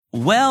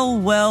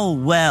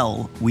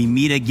Well, we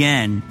meet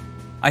again.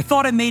 I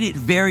thought I made it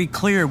very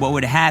clear what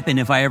would happen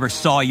if I ever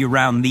saw you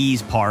around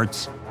these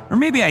parts. Or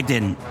maybe I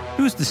didn't.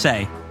 Who's to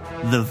say?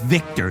 The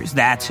victors,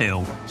 that's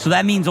who. So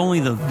that means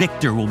only the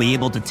victor will be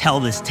able to tell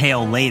this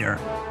tale later.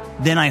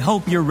 Then I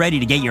hope you're ready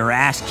to get your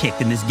ass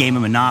kicked in this game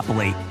of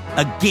Monopoly.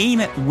 A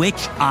game at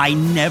which I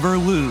never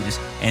lose.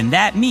 And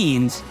that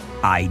means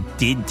I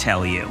did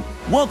tell you.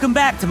 Welcome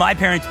back to My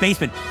Parents'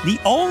 Basement, the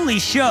only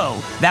show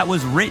that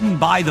was written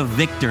by the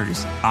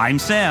victors. I'm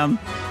Sam.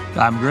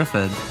 I'm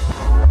Griffin.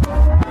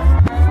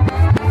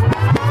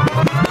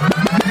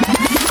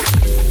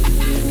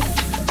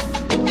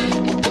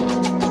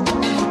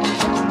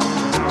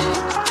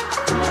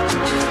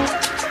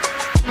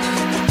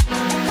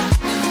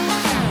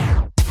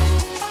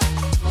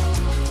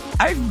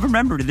 I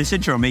remembered this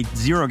intro made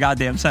zero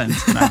goddamn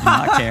sense, and I did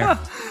not care.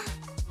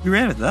 You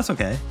ran it. That's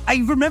okay. I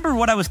remember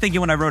what I was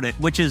thinking when I wrote it,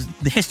 which is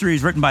the history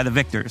is written by the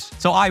victors.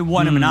 So I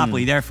won a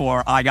Monopoly,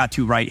 therefore I got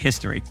to write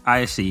history.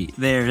 I see.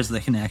 There's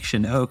the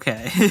connection.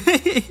 Okay.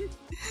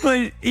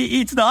 But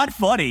it's not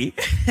funny.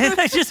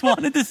 I just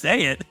wanted to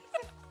say it.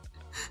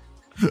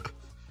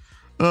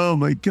 Oh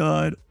my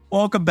God.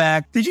 Welcome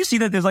back. Did you see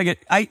that there's like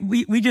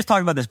we just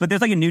talked about this, but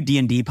there's like a new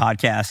D&D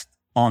podcast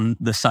on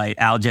the site,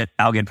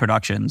 Algid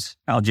Productions.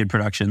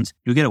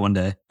 You'll get it one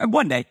day.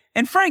 One day.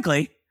 And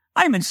frankly,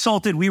 I'm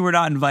insulted we were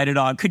not invited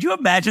on. Could you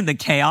imagine the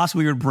chaos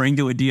we would bring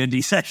to a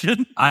D&D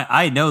session?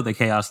 I know the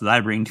chaos that I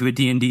bring to a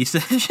D&D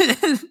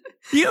session.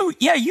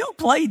 You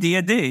play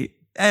D&D.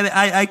 And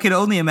I can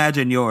only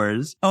imagine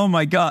yours. Oh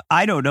my God.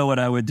 I don't know what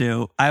I would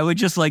do. I would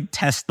just like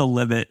test the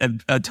limit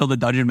until the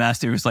dungeon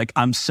master was like,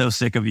 I'm so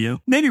sick of you.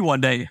 Maybe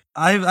one day.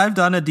 I've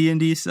done a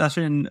D&D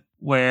session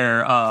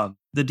where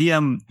the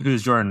DM,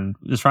 who's Jordan,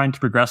 was trying to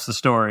progress the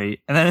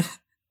story. And then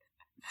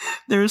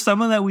there was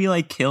someone that we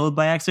like killed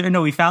by accident.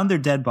 No, we found their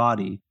dead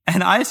body.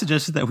 And I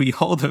suggested that we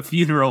hold a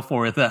funeral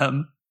for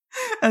them.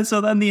 And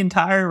so then the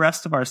entire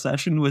rest of our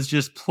session was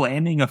just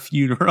planning a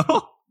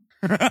funeral.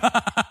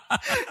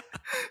 That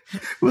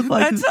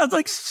sounds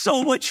like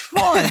so much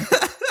fun.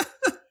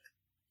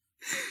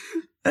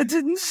 That's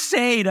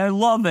insane. I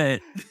love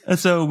it. And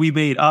so we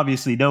made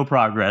obviously no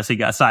progress. He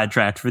got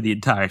sidetracked for the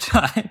entire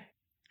time.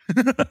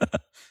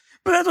 But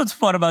that's what's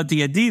fun about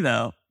D&D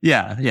though.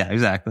 Yeah,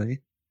 exactly.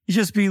 You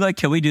just be like,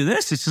 can we do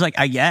this? It's just like,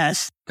 I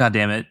guess. God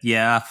damn it.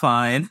 Yeah,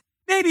 fine.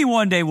 Maybe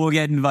one day we'll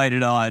get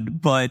invited on,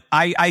 but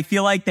I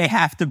feel like they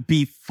have to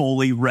be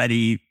fully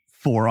ready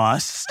for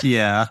us.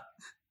 Yeah.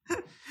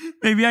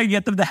 Maybe I can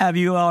get them to have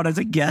you out as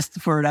a guest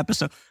for an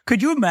episode.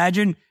 Could you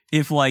imagine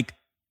if like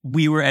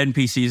we were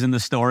NPCs in the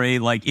story?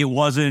 Like it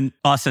wasn't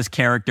us as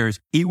characters.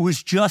 It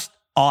was just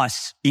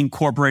us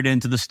incorporated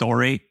into the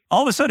story.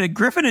 All of a sudden,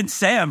 Griffin and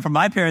Sam from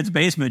My Parents'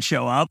 Basement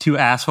show up. Two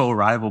asshole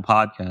rival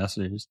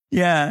podcasters.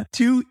 Yeah,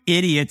 two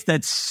idiots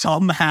that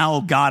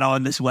somehow got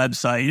on this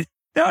website.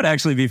 That would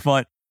actually be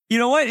fun. You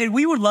know what? And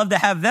we would love to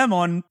have them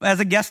on as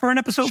a guest for an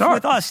episode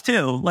with us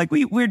too. Like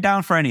we're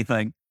down for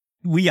anything.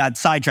 We got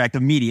sidetracked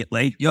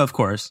immediately. Yeah, of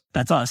course.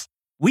 That's us.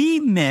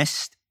 We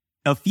missed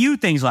a few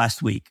things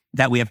last week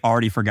that we have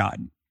already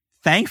forgotten.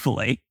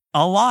 Thankfully,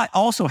 a lot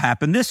also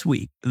happened this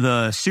week.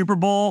 The Super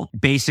Bowl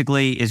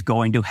basically is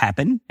going to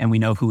happen, and we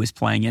know who is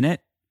playing in it.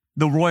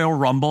 The Royal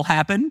Rumble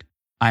happened.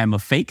 I am a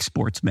fake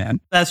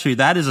sportsman. That's true.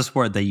 That is a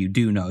sport that you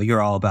do know.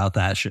 You're all about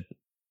that shit.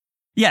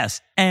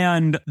 Yes.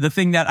 And the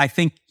thing that I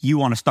think you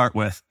want to start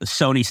with, the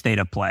Sony State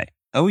of Play.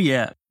 Oh,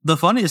 yeah. The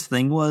funniest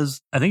thing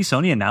was, I think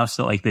Sony announced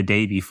it like the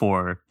day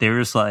before. They were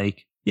just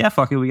like, yeah,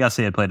 fuck it. We got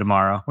State of Play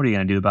tomorrow. What are you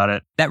going to do about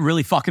it? That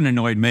really fucking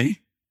annoyed me.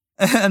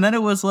 And then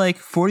it was like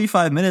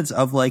 45 minutes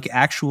of like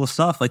actual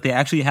stuff. Like they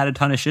actually had a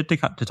ton of shit to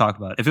talk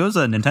about. If it was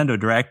a Nintendo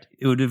Direct,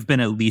 it would have been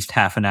at least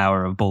half an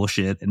hour of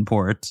bullshit and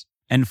ports.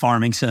 And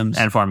farming sims.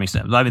 I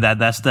mean,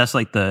 that's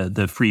like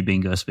the free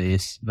bingo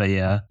space. But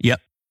yeah. Yep.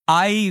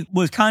 I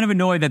was kind of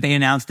annoyed that they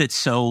announced it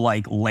so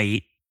like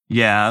late.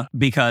 Yeah.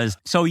 Because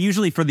so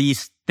usually for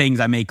these things,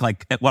 I make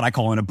like what I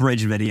call an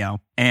abridged video.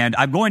 And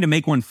I'm going to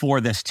make one for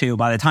this too.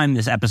 By the time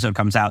this episode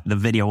comes out, the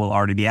video will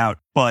already be out.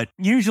 But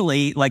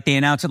usually like they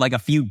announce it like a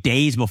few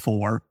days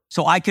before.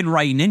 So I can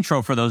write an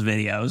intro for those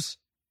videos.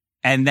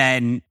 And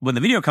then when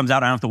the video comes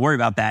out, I don't have to worry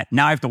about that.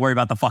 Now I have to worry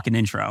about the fucking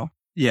intro.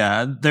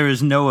 Yeah. There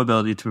is no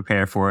ability to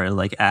prepare for it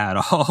like at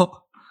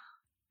all.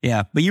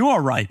 Yeah. But you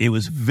are right. It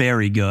was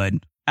very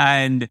good.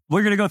 And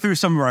we're going to go through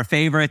some of our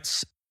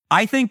favorites.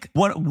 I think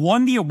what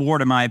won the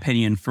award, in my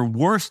opinion, for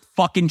worst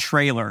fucking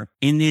trailer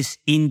in this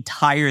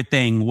entire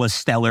thing was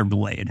Stellar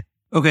Blade.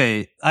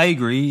 Okay, I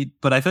agree,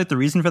 but I feel like the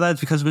reason for that is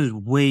because it was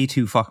way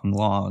too fucking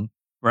long,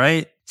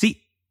 right?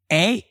 See,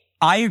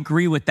 I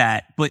agree with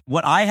that, but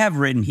what I have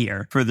written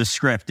here for the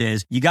script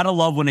is you gotta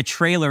love when a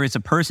trailer is a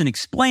person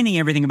explaining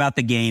everything about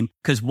the game,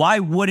 because why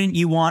wouldn't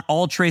you want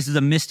all traces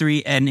of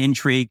mystery and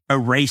intrigue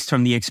erased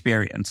from the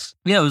experience?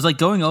 Yeah, it was like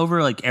going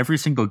over like every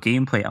single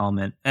gameplay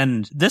element,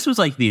 and this was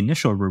like the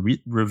initial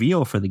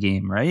reveal for the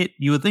game, right?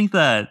 You would think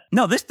that...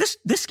 No,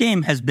 this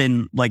game has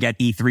been like at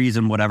E3s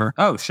and whatever.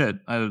 Oh, shit.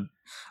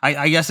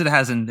 I guess it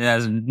hasn't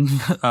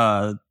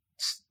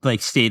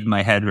like stayed in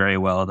my head very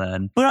well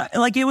then. But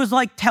like, it was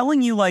like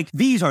telling you like,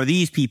 these are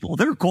these people.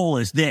 Their goal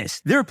is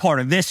this. They're part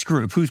of this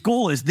group whose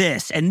goal is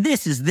this. And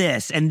this is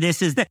this. And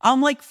this is that.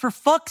 I'm like, for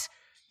fuck's,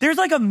 there's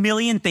like a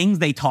million things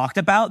they talked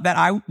about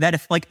that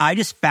if like I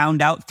just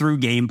found out through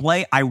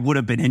gameplay, I would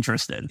have been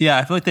interested. Yeah,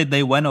 I feel like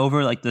they went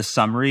over like the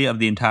summary of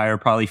the entire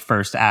probably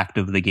first act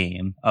of the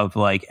game of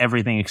like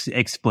everything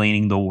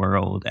explaining the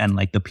world and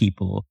like the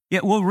people.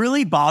 Yeah, what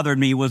really bothered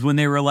me was when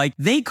they were like,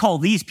 they call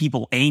these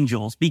people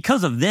angels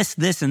because of this,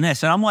 this, and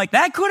this. And I'm like,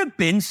 that could have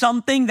been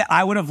something that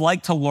I would have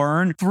liked to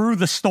learn through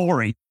the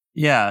story.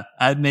 Yeah,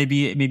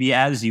 maybe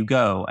as you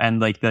go and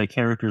like the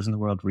characters in the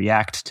world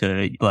react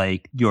to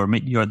like you're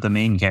the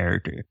main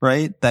character,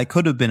 right? That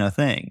could have been a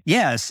thing.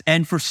 Yes,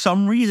 and for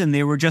some reason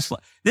they were just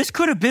like, this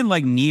could have been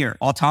like Nier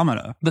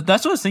Automata. But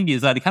that's what I was thinking,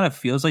 is that it kind of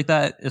feels like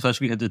that,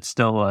 especially because it's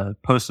still a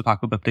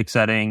post-apocalyptic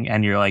setting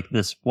and you're like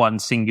this one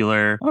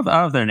singular, I don't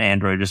know if they're an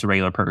android, just a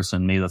regular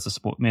person. Maybe that's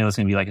maybe that's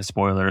gonna be like a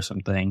spoiler or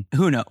something.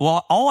 Who knows?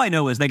 Well, all I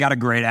know is they got a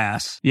great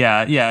ass.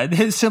 Yeah,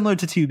 it's similar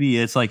to 2B.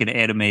 It's like an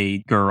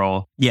anime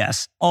girl.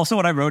 Yes. Also,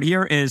 what I wrote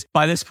here is,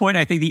 by this point,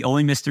 I think the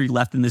only mystery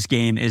left in this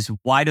game is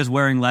why does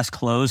wearing less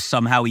clothes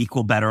somehow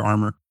equal better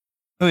armor?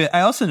 Oh yeah,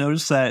 I also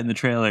noticed that in the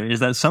trailer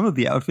is that some of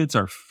the outfits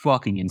are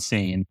fucking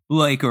insane.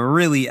 Like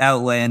really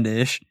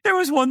outlandish. There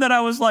was one that I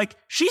was like,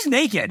 she's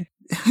naked.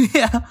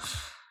 Yeah.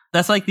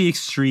 That's like the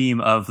extreme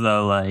of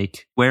the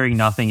like wearing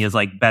nothing is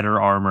like better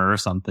armor or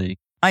something.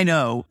 I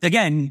know.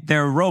 Again,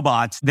 they're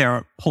robots.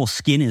 Their whole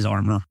skin is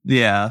armor.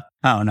 Yeah.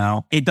 I don't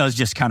know. It does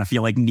just kind of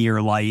feel like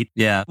Nier light.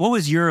 Yeah. What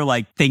was your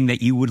like thing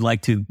that you would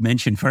like to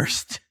mention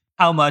first?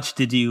 How much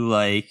did you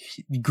like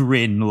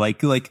grin like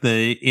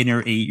the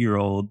inner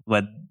 8-year-old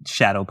when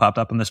Shadow popped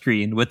up on the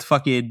screen with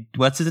fucking,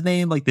 what's his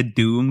name? Like the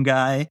Doom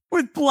guy?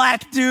 With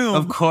Black Doom.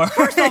 Of course.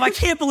 First off, I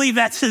can't believe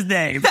that's his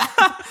name.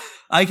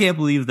 I can't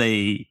believe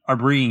they are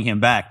bringing him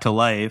back to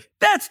life.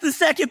 That's the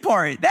second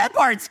part. That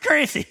part's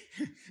crazy.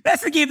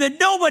 That's the game that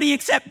nobody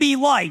except me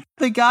liked.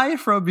 The guy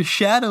from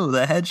Shadow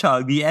the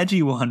Hedgehog, the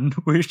edgy one,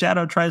 where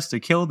Shadow tries to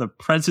kill the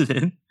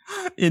president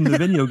in the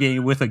video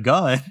game with a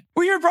gun.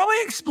 We should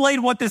probably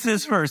explain what this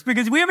is first,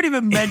 because we haven't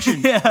even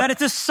mentioned that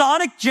it's a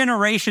Sonic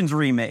Generations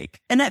remake.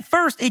 And at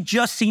first, it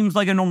just seems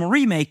like a normal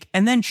remake,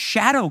 and then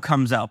Shadow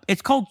comes up.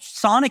 It's called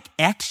Sonic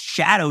X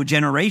Shadow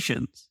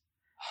Generations.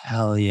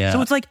 Hell yeah.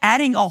 So it's like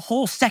adding a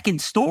whole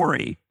second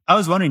story. I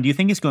was wondering, do you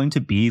think it's going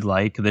to be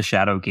like the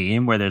Shadow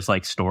game where there's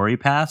like story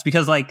paths?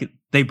 Because like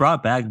they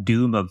brought back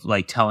Doom of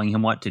like telling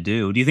him what to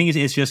do. Do you think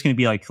it's just going to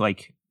be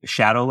like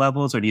Shadow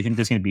levels, or do you think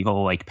there's going to be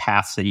whole like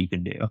paths that you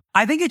can do?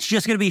 I think it's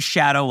just going to be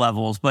Shadow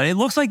levels, but it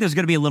looks like there's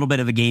going to be a little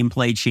bit of a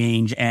gameplay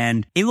change,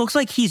 and it looks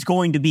like he's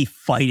going to be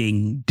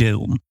fighting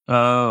Doom.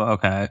 Oh,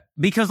 okay.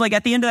 Because like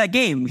at the end of that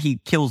game, he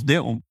kills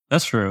Doom.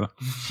 That's true.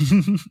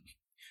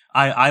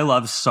 I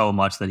love so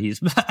much that he's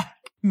back.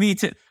 Me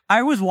too.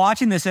 I was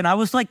watching this and I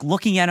was like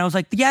looking at it. I was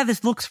like, yeah,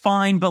 this looks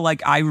fine. But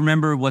like, I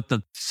remember what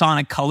the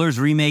Sonic Colors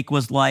remake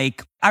was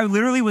like. I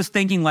literally was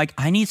thinking like,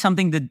 I need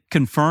something to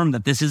confirm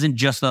that this isn't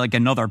just like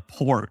another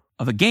port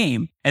of a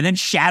game. And then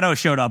Shadow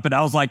showed up and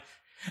I was like,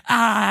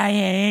 I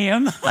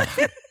am.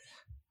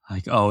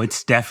 Like, oh,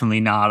 it's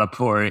definitely not a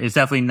port. It's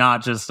definitely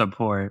not just a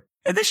port.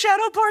 And the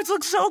Shadow parts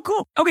look so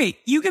cool. Okay,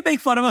 you can make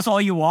fun of us all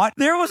you want.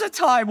 There was a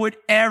time when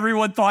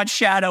everyone thought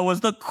Shadow was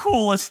the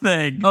coolest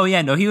thing. Oh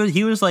yeah, no,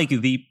 he was like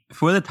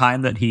for the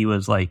time that he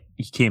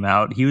came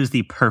out, he was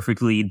the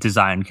perfectly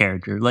designed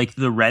character. Like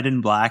the red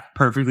and black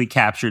perfectly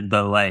captured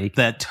the like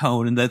that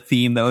tone and that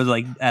theme that was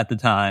like at the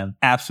time.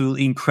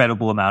 Absolutely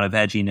incredible amount of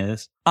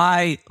edginess.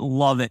 I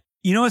love it.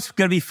 You know what's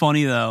going to be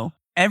funny though?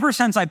 Ever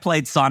since I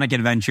played Sonic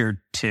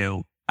Adventure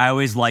 2, I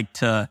always like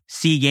to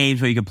see games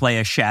where you can play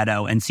a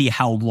Shadow and see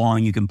how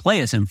long you can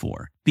play as him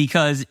for.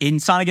 Because in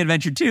Sonic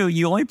Adventure 2,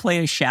 you only play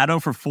as Shadow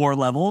for 4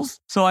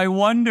 levels. So I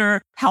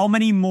wonder how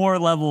many more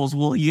levels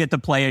will you get to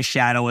play as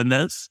Shadow in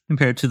this?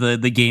 Compared to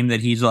the game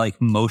that he's like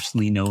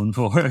mostly known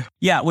for.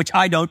 Yeah, which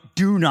I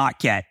do not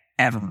get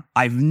ever.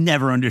 I've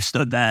never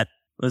understood that.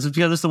 It's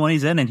because it's the one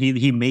he's in and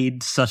he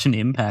made such an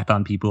impact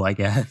on people, I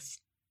guess.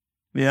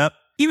 Yep.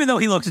 Even though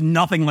he looks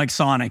nothing like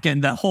Sonic,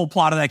 and the whole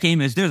plot of that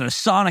game is there's a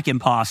Sonic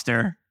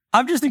imposter.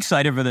 I'm just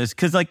excited for this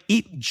because, like,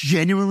 it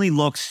genuinely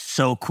looks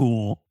so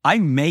cool. I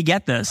may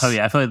get this. Oh,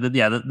 yeah. I feel like,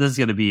 this is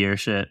going to be your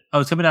shit.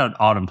 Oh, it's coming out in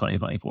autumn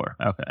 2024.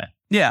 Okay.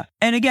 Yeah.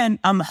 And again,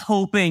 I'm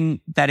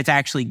hoping that it's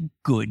actually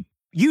good.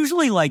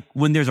 Usually, like,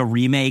 when there's a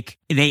remake,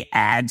 they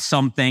add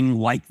something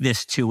like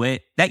this to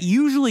it. That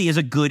usually is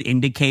a good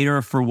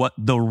indicator for what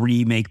the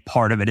remake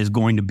part of it is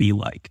going to be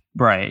like.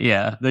 Right.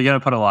 Yeah. They're going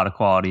to put a lot of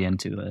quality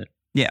into it.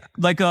 Yeah,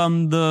 like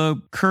the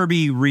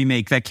Kirby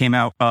remake that came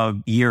out a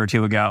year or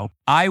two ago.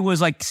 I was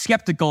like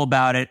skeptical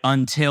about it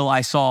until I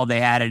saw they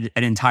added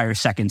an entire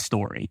second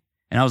story.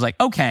 And I was like,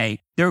 okay,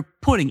 they're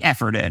putting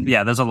effort in.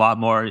 Yeah, there's a lot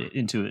more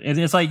into it.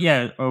 It's like,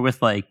 yeah, or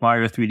with like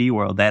Mario 3D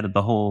World, they added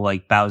the whole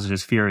like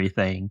Bowser's Fury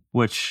thing,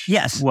 which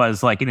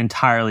was like an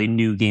entirely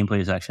new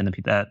gameplay section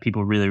that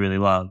people really, really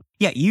love.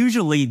 Yeah,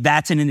 usually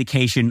that's an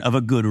indication of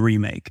a good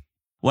remake.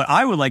 What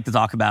I would like to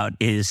talk about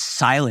is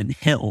Silent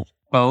Hill.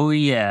 Oh,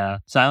 yeah.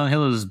 Silent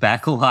Hill is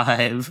back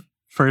alive.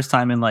 First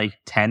time in like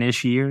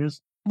 10-ish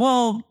years.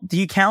 Well, do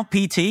you count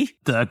PT?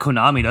 The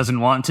Konami doesn't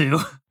want to.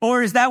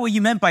 Or is that what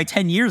you meant by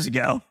 10 years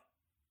ago?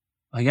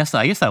 I guess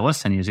that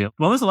was 10 years ago.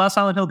 When was the last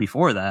Silent Hill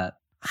before that?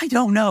 I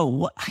don't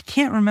know. I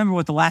can't remember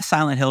what the last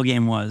Silent Hill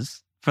game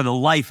was for the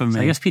life of me.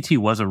 So I guess PT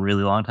was a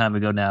really long time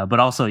ago now. But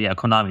also, yeah,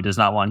 Konami does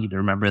not want you to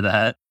remember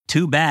that.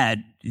 Too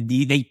bad.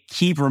 They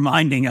keep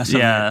reminding us of it.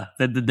 Yeah,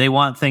 they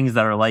want things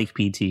that are like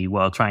PT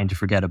while trying to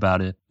forget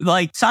about it.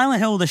 Like Silent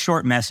Hill, the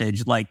short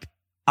message, like,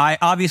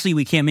 obviously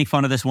we can't make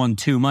fun of this one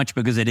too much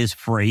because it is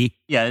free.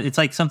 Yeah, it's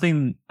like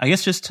something, I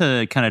guess just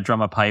to kind of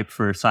drum a pipe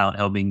for Silent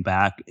Hill being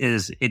back,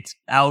 is it's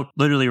out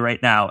literally right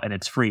now and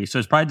it's free. So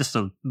it's probably just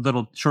a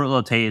short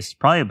little taste,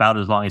 probably about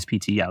as long as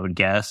PT, I would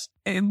guess.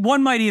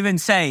 One might even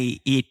say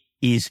it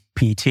is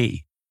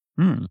PT.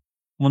 One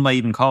might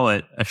even call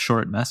it a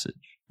short message.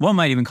 One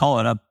might even call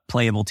it a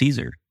playable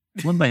teaser.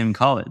 One might even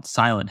call it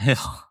Silent Hill.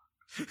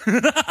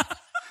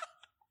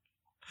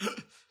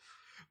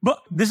 But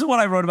this is what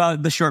I wrote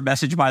about the short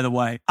message, by the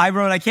way. I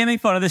wrote, I can't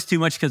make fun of this too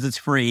much because it's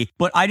free,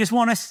 but I just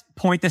want to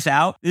point this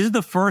out. This is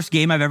the first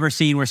game I've ever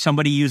seen where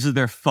somebody uses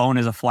their phone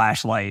as a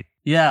flashlight.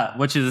 Yeah,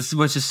 which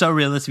is so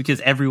realistic because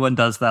everyone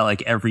does that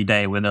like every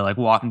day when they're like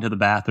walking to the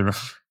bathroom.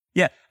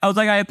 Yeah, I was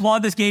like, I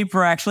applaud this game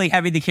for actually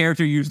having the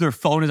character use their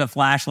phone as a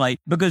flashlight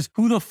because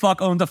who the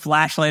fuck owns a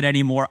flashlight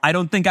anymore? I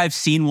don't think I've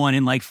seen one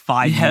in like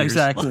 5 years. Yeah,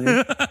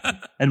 exactly.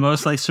 And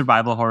most like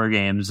survival horror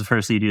games, the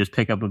first thing you do is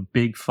pick up a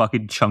big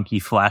fucking chunky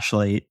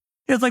flashlight.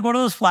 It's like one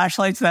of those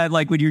flashlights that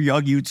like when you're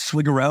young, you'd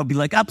swing around and be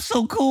like, I'm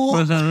so cool.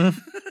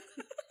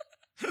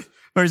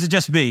 Or is it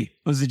just me?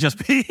 Was it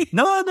just me?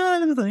 No, I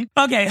didn't think.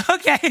 Okay.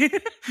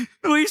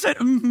 When you said,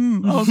 I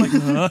was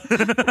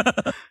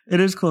like, It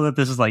is cool that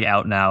this is like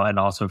out now and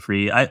also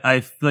free.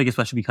 I feel like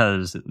especially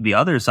because the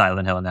other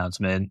Silent Hill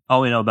announcement, all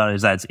we know about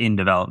is that it's in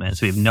development.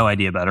 So we have no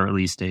idea about a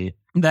release date.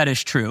 That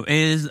is true. It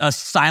is a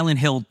Silent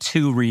Hill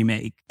 2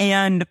 remake.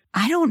 And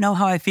I don't know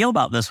how I feel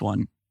about this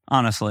one,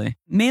 honestly.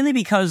 Mainly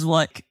because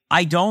like,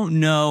 I don't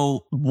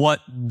know what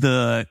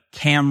the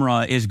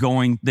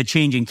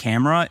changing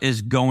camera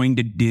is going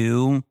to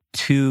do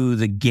to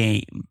the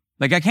game.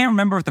 Like, I can't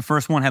remember if the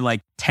first one had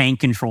like tank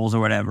controls or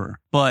whatever,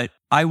 but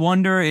I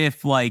wonder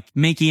if like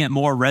making it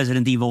more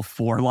Resident Evil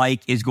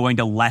 4-like is going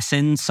to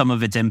lessen some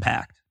of its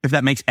impact. If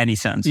that makes any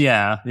sense.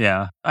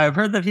 Yeah. I've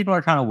heard that people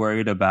are kind of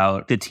worried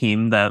about the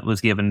team that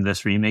was given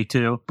this remake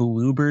to.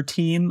 Bloober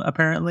Team,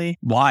 apparently.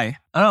 Why?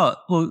 I don't know.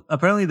 Well,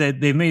 apparently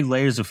they've made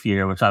Layers of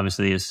Fear, which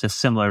obviously is a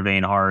similar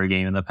vein horror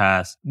game in the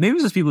past. Maybe it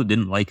was just people who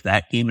didn't like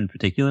that game in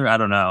particular. I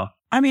don't know.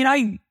 I mean,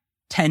 I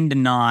tend to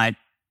not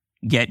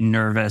get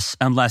nervous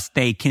unless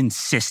they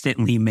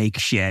consistently make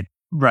shit.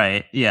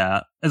 Right,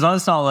 yeah. As long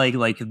as it's not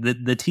like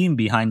the team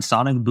behind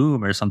Sonic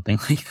Boom or something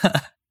like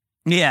that.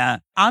 Yeah,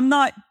 I'm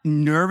not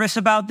nervous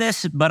about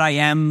this, but I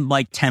am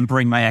like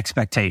tempering my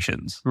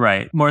expectations.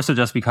 Right. More so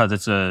just because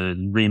it's a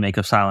remake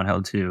of Silent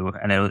Hill 2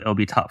 and it'll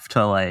be tough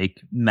to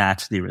like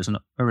match the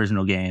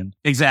original game.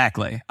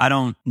 Exactly. I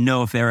don't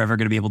know if they're ever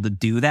going to be able to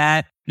do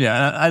that.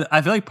 Yeah,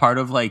 I feel like part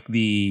of like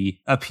the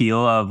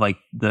appeal of like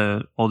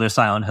the older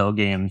Silent Hill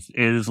games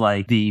is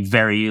like the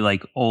very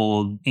like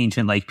old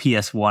ancient like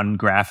PS1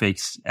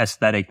 graphics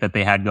aesthetic that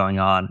they had going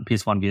on,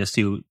 PS1,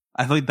 PS2.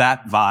 I feel like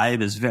that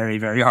vibe is very,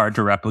 very hard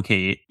to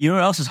replicate. You know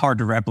what else is hard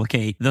to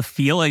replicate? The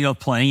feeling of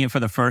playing it for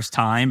the first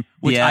time,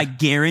 which I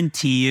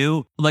guarantee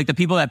you, like the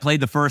people that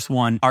played the first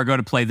one are going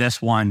to play this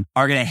one,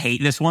 are going to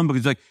hate this one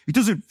because like it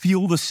doesn't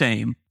feel the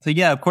same. So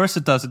yeah, of course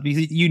it doesn't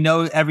because you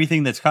know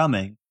everything that's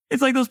coming.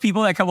 It's like those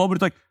people that come over and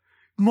it's like,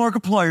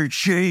 Markiplier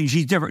changed,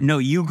 he's different. No,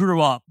 you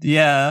grew up.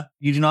 Yeah,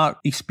 you do not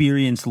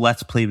experience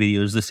Let's Play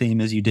videos the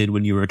same as you did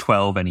when you were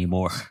 12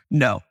 anymore.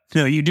 No,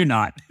 you do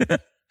not.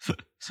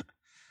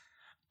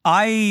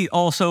 I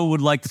also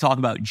would like to talk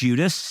about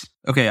Judas.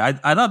 Okay, I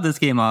thought this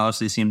game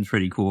honestly seemed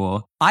pretty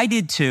cool. I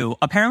did too.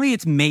 Apparently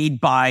it's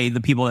made by the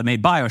people that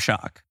made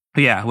BioShock.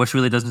 Yeah, which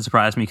really doesn't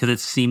surprise me because it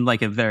seemed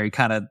like a very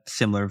kind of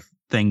similar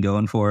thing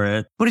going for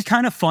it. But it's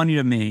kind of funny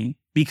to me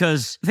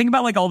because think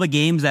about like all the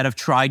games that have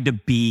tried to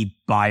be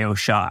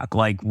BioShock,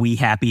 like We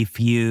Happy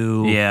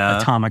Few,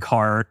 Atomic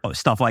Heart,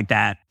 stuff like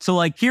that. So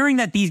like hearing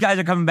that these guys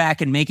are coming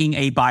back and making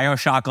a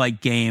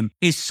BioShock-like game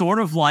is sort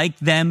of like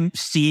them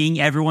seeing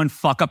everyone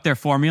fuck up their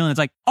formula. And it's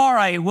like, all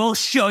right, we'll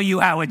show you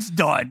how it's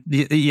done.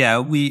 Yeah,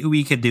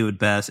 we could do it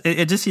best.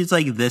 It just seems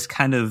like this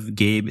kind of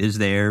game is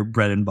their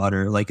bread and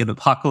butter, like an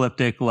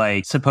apocalyptic,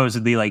 like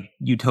supposedly like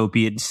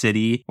utopian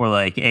city or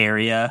like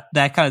area.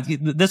 That kind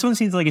of, this one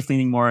seems like it's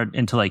leaning more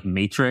into like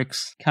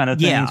Matrix kind of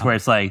things where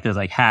it's like there's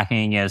like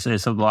hacking as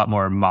a lot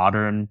more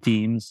modern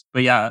themes.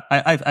 But yeah,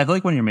 I feel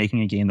like when you're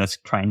making a game that's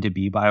trying to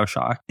be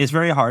BioShock, it's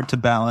very hard to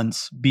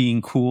balance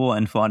being cool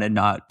and fun and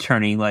not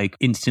turning like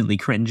instantly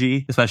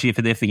cringy, especially if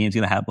the game's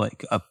gonna have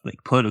like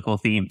political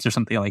themes or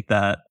something like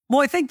that. Well,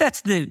 I think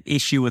that's the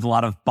issue with a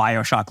lot of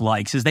BioShock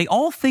likes is they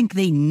all think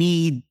they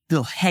need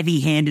the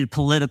heavy-handed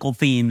political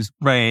themes.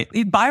 Right.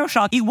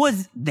 BioShock, it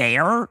was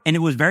there and it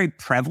was very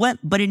prevalent,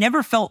 but it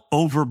never felt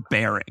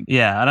overbearing.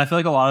 Yeah, and I feel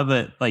like a lot of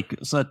it, like,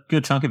 so a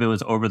good chunk of it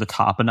was over the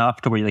top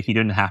enough to where like you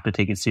didn't have to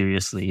take it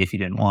seriously if you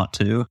didn't want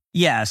to.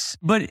 Yes,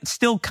 but it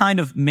still kind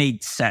of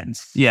made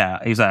sense. Yeah,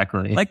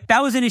 exactly. Like,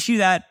 that was an issue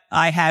that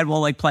I had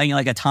while like playing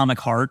like Atomic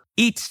Heart.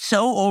 It's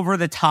so over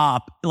the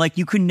top, like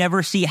you could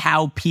never see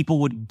how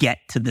people would get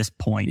to this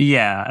point.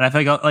 Yeah, and I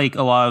feel like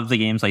a lot of the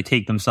games like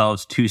take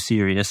themselves too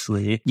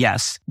seriously.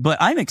 Yes, but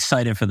I'm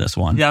excited for this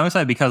one. Yeah, I'm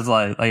excited because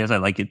like I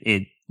said, like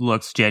it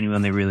looks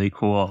genuinely really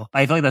cool.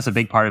 I feel like that's a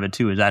big part of it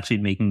too, is actually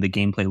making the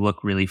gameplay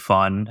look really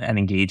fun and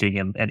engaging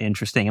and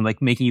interesting, and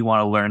like making you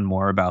want to learn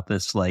more about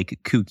this like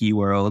kooky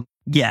world.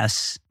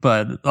 Yes.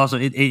 But also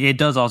it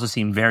does also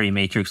seem very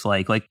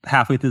Matrix-like. Like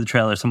halfway through the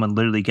trailer, someone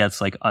literally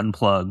gets like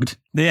unplugged.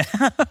 Yeah.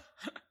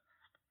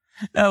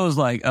 That was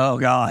like, oh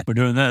God, we're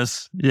doing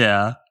this.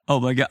 Yeah. Oh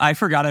my God, I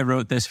forgot I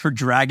wrote this for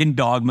Dragon's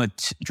Dogma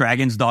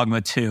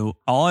 2.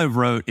 All I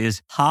wrote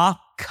is, ha,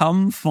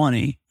 come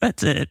funny.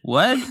 That's it.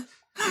 What?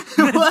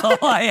 That's all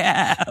I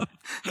have.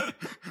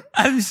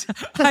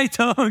 I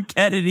don't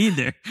get it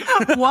either.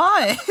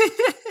 Why?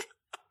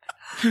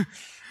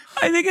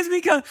 I think it's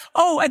because,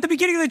 at the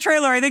beginning of the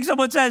trailer, I think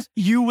someone says,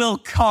 you will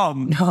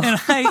come. No. And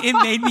it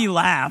made me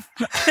laugh.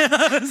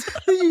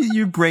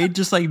 Your brain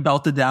just like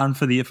melted down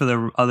for the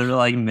other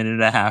like minute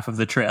and a half of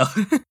the trailer.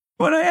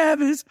 What I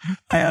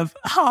have,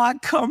 ha,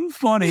 come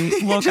funny.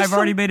 Look, I've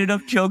already made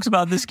enough jokes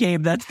about this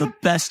game. That's the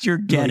best you're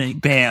getting.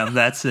 Like, bam,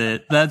 that's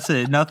it.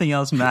 Nothing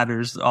else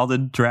matters. All the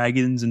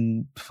dragons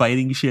and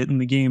fighting shit in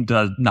the game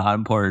does not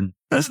important.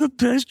 That's the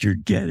best you're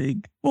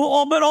getting.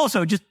 Well, but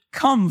also just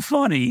come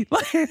funny.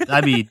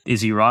 I mean,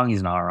 is he wrong?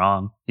 He's not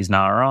wrong. He's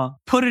not wrong.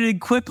 Put it in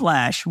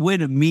Quiplash,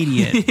 win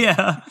immediate.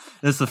 Yeah,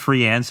 that's the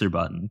free answer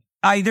button.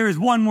 There's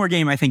one more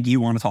game I think you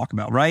want to talk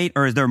about, right?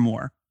 Or is there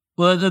more?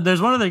 Well, there's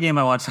one other game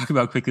I want to talk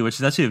about quickly, which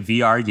is actually a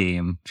VR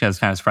game, which I was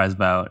kind of surprised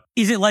about.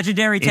 Is it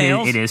Legendary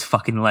Tales? It is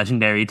fucking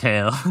Legendary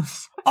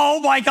Tales. Oh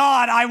my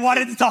God, I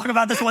wanted to talk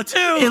about this one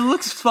too. It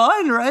looks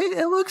fun, right?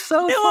 It looks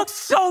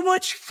so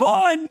much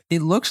fun.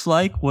 It looks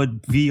like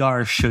what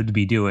VR should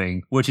be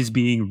doing, which is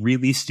being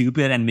really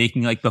stupid and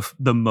making like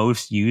the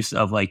most use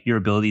of like your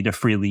ability to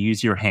freely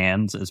use your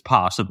hands as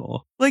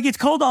possible. Like, it's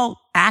called an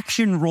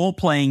action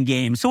role-playing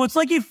game. So it's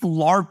like if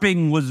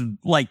LARPing was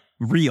like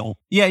real.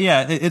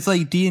 Yeah. It's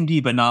like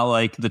D&D, but not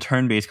like the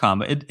turn-based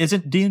combat. It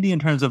isn't D&D in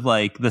terms of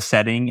like the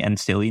setting and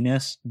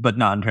silliness, but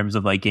not in terms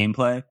of like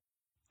gameplay.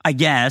 I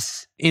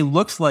guess. It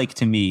looks like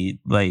to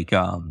me like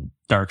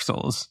Dark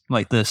Souls,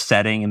 like the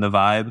setting and the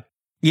vibe.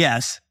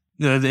 Yes.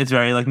 It's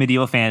very like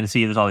medieval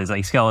fantasy. There's all these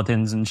like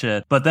skeletons and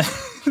shit. But the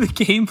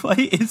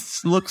gameplay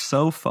looks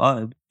so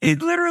fun.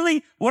 It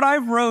literally, what I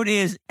wrote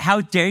is,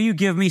 how dare you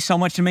give me so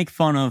much to make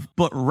fun of,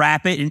 but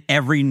wrap it in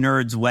every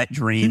nerd's wet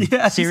dream.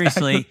 Yeah,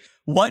 seriously. Exactly.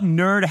 What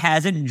nerd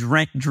hasn't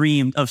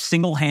dreamed of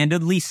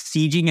single-handedly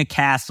sieging a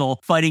castle,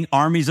 fighting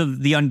armies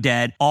of the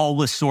undead, all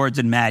with swords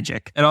and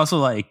magic? And also,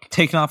 like,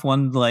 taking off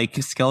one, like,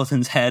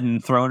 skeleton's head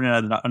and throwing it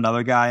at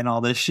another guy and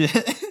all this shit.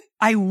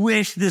 I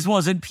wish this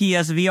wasn't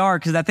PSVR,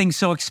 because that thing's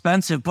so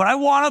expensive, but I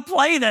want to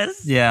play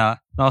this! Yeah.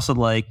 And also,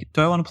 like,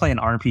 do I want to play an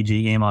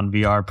RPG game on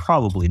VR?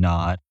 Probably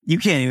not. You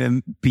can't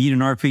even beat an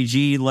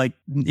RPG, like,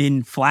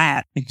 in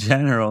flat. In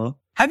general.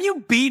 Have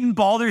you beaten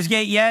Baldur's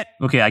Gate yet?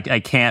 Okay, I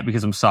can't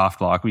because I'm soft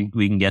lock. We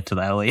can get to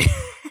that later.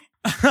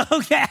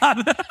 Okay.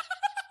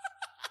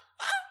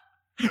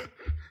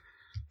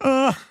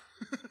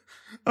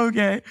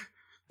 Okay.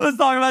 Let's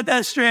talk about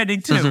Death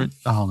Stranding 2.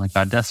 Oh my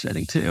God, Death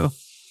Stranding 2.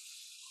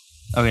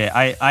 Okay,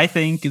 I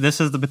think this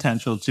has the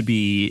potential to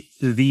be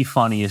the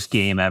funniest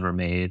game ever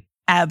made.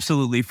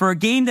 Absolutely. For a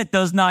game that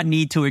does not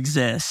need to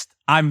exist,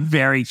 I'm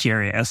very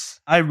curious.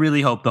 I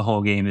really hope the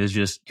whole game is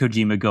just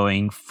Kojima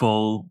going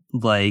full,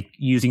 like,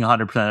 using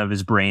 100% of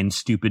his brain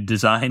stupid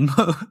design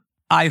mode.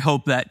 I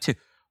hope that too.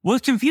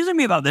 What's confusing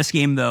me about this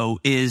game, though,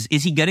 is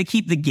he going to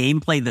keep the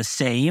gameplay the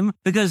same?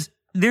 Because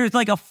there's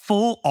like a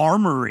full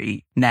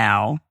armory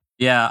now.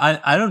 Yeah,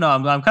 I don't know.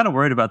 I'm kind of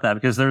worried about that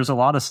because there's a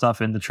lot of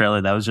stuff in the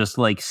trailer that was just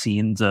like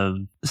scenes of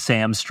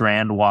Sam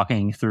Strand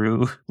walking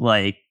through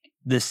like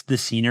the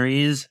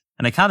sceneries.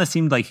 And it kind of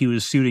seemed like he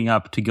was suiting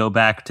up to go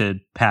back to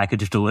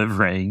package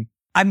delivering.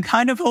 I'm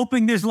kind of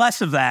hoping there's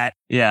less of that.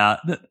 Yeah,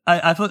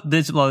 I thought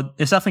this. Well,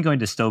 it's definitely going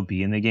to still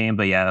be in the game,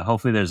 but yeah,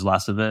 hopefully there's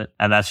less of it,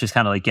 and that's just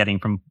kind of like getting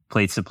from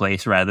place to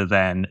place rather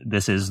than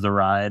this is the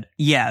ride.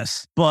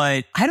 Yes,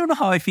 but I don't know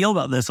how I feel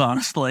about this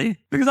honestly,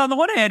 because on the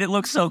one hand it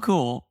looks so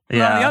cool,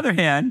 but on the other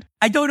hand,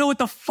 I don't know what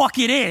the fuck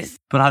it is.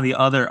 But on the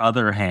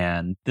other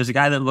hand, there's a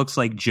guy that looks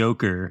like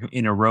Joker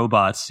in a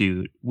robot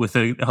suit with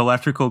an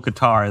electrical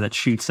guitar that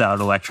shoots out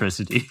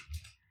electricity.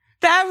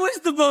 That was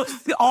the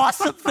most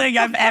awesome thing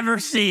I've ever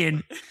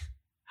seen.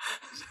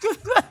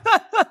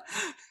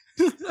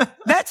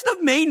 That's the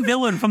main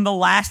villain from the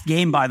last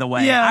game, by the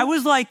way. Yeah. I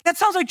was like, that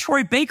sounds like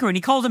Troy Baker, and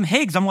he calls him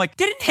Higgs. I'm like,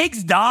 didn't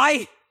Higgs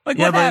die? Like,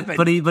 what happened?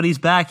 But he's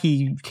back.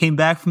 He came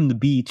back from the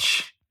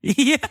beach.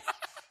 Yeah.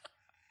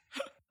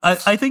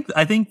 I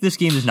think this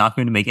game is not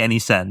going to make any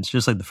sense,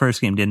 just like the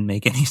first game didn't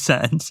make any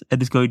sense.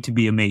 And it's going to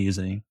be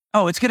amazing.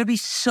 Oh, it's going to be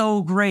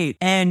so great.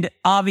 And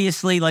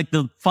obviously, like,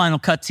 the final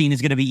cutscene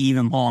is going to be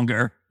even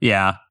longer.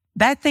 Yeah.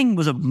 That thing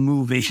was a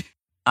movie.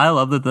 I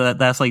love that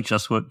that's like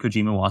just what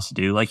Kojima wants to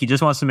do. Like, he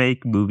just wants to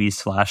make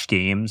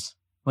movies/games.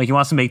 Like, he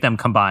wants to make them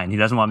combined. He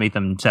doesn't want to make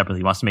them separately.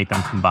 He wants to make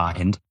them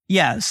combined.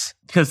 Yes.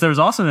 Because there's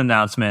also an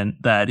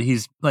announcement that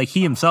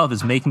he himself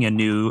is making a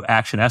new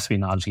action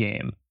espionage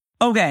game.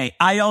 Okay,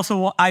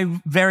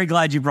 I'm very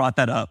glad you brought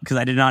that up because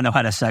I did not know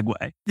how to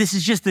segue. This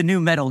is just the new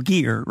Metal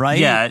Gear, right?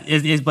 Yeah,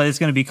 but it's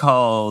going to be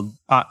called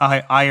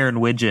Iron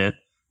Widget.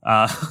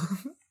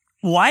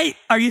 What?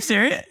 Are you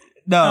serious?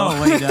 No.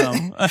 Oh, wait, no.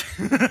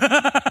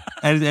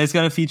 And it's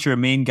going to feature a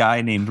main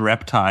guy named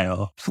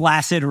Reptile.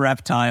 Flaccid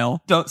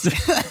Reptile. Don't say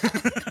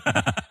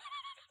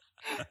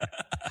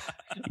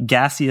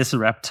Gaseous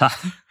Reptile.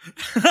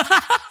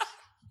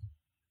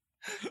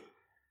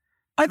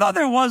 I thought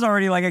there was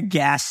already like a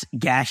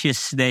gaseous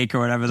snake or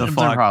whatever the fuck.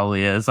 There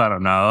probably is. I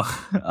don't know.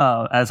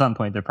 At some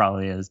point, there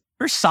probably is.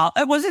 Or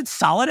was it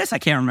Solidus? I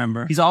can't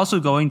remember. He's also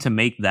going to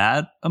make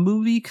that a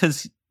movie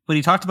because when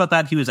he talked about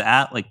that, he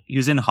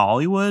was in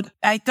Hollywood.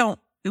 Well,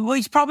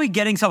 he's probably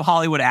getting some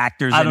Hollywood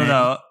actors. I don't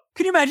know.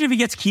 Can you imagine if he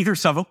gets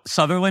Kiefer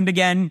Sutherland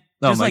again?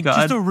 Oh my God.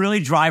 Just to really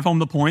drive home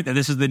the point that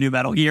this is the new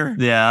Metal Gear.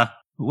 Yeah.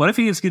 What if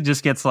he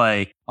just gets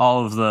like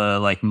all of the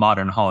like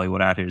modern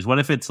Hollywood actors? What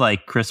if it's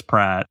like Chris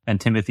Pratt and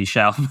Timothy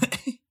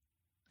Chalamet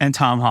and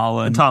Tom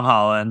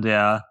Holland?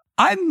 Yeah.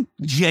 I'm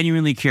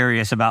genuinely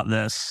curious about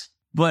this,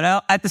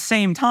 but at the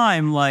same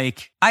time,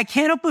 like, I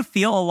can't help but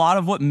feel a lot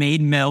of what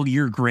made Metal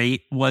Gear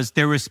great was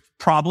there was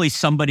probably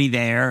somebody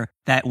there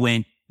that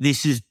went,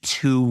 "This is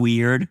too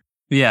weird."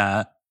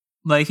 Yeah.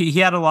 Like he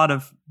had a lot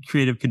of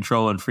creative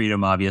control and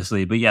freedom,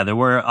 obviously, but yeah, there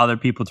were other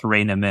people to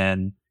rein him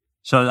in.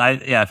 So I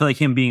feel like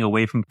him being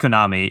away from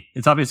Konami,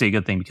 it's obviously a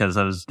good thing because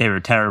they were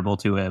terrible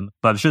to him.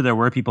 But I'm sure there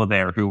were people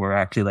there who were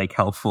actually like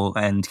helpful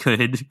and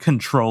could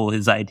control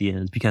his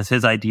ideas because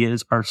his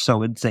ideas are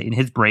so insane.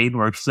 His brain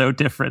works so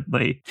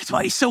differently. That's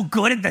why he's so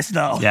good at this,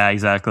 though. Yeah,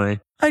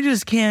 exactly. I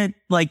just can't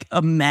like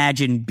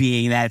imagine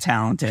being that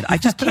talented. I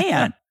just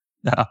can't.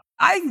 No.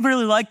 I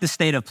really like the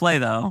state of play,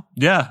 though.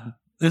 Yeah.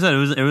 It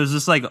was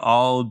just like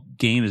all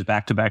games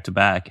back to back to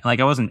back. Like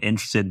I wasn't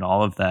interested in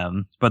all of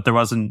them, but there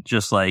wasn't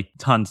just like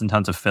tons and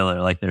tons of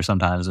filler like there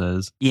sometimes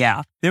is.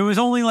 Yeah. There was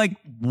only like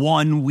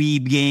one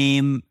Weeb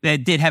game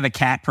that did have a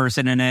cat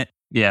person in it.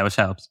 Yeah, which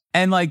helps.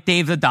 And like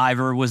Dave the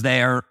Diver was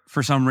there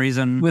for some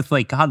reason. With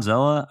like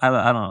Godzilla,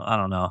 I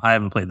don't know. I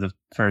haven't played the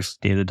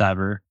first Dave the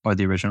Diver or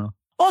the original.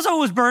 Also, it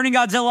was Burning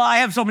Godzilla. I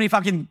have so many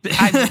fucking...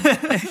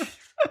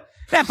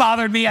 that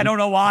bothered me. I don't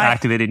know why.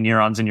 Activated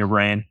neurons in your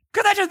brain.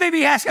 Because that just made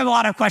me ask a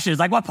lot of questions.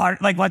 Like what part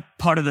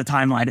of the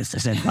timeline is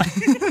this in?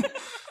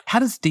 How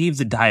does Dave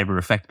the Diver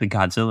affect the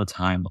Godzilla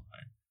timeline?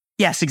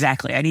 Yes,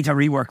 exactly. I need to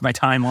rework my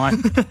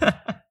timeline.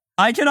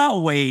 I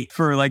cannot wait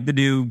for like the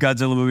new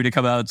Godzilla movie to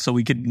come out so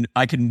I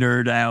can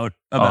nerd out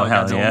about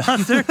Godzilla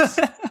monsters.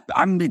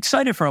 I'm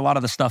excited for a lot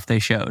of the stuff they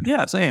showed.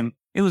 Yeah, same.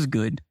 It was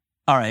good.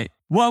 All right.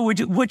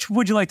 Which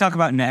would you like to talk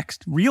about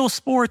next? Real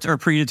sports or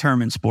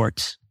predetermined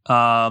sports?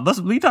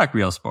 We talk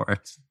real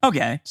sports.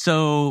 Okay,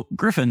 so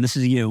Griffin, this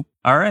is you.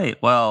 All right.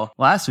 Well,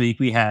 last week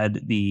we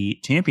had the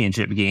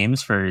championship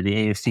games for the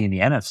AFC and the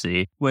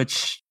NFC,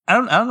 which I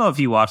don't know if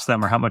you watched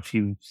them or how much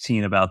you've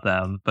seen about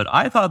them, but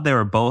I thought they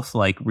were both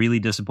like really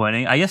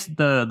disappointing. I guess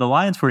the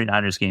Lions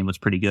 49ers game was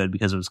pretty good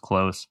because it was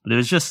close, but it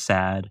was just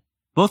sad.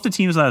 Both the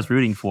teams that I was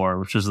rooting for,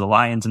 which was the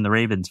Lions and the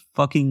Ravens,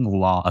 fucking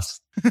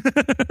lost.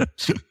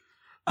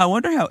 I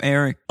wonder how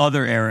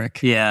other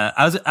Eric. Yeah,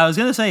 I was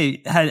gonna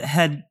say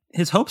had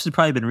his hopes had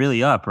probably been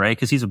really up, right?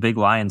 Because he's a big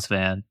Lions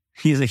fan.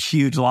 He's a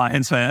huge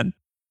Lions fan.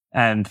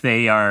 And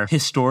they are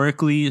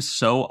historically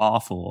so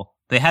awful.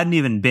 They hadn't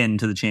even been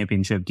to the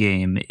championship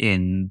game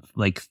in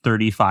like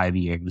 35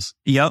 years.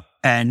 Yep.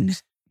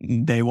 And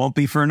they won't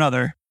be for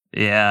another.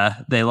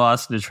 Yeah. They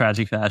lost in a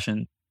tragic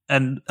fashion.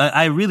 And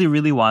I really,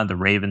 really wanted the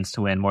Ravens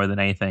to win more than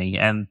anything.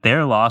 And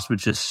their loss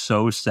was just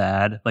so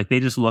sad. Like, they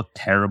just looked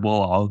terrible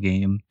all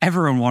game.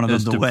 Everyone wanted them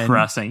to win. It was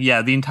depressing.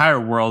 Yeah, the entire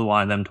world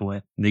wanted them to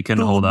win. They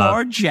couldn't hold up.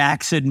 Lamar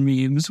Jackson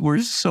memes were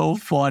so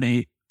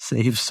funny.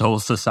 Save Soul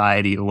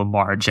Society,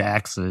 Lamar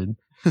Jackson.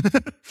 Do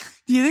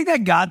you think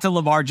that got to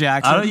Lamar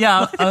Jackson?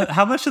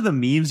 How much of the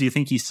memes do you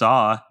think he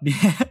saw?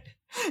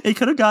 It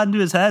could have gotten to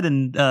his head,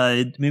 and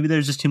maybe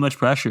there's just too much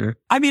pressure.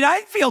 I mean,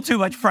 I feel too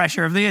much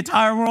pressure if the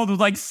entire world was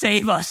like,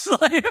 save us.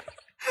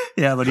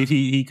 Yeah, but if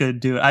he could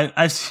do it.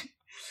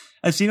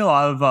 I've seen a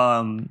lot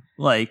of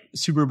like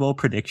Super Bowl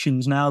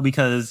predictions now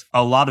because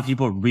a lot of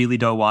people really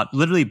don't want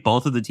literally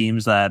both of the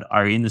teams that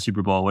are in the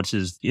Super Bowl, which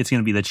is it's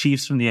going to be the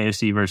Chiefs from the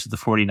AFC versus the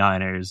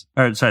 49ers,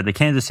 or sorry, the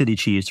Kansas City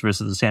Chiefs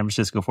versus the San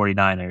Francisco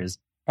 49ers.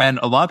 And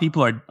a lot of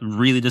people are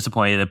really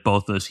disappointed at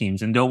both those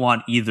teams and don't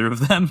want either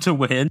of them to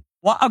win.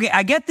 Well, okay,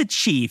 I get the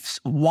Chiefs.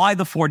 Why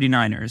the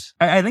 49ers?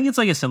 I think it's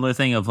like a similar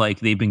thing of like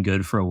they've been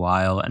good for a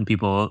while, and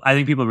I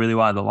think people really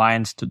wanted the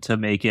Lions to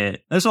make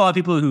it. There's a lot of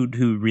people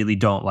who really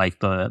don't like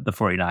the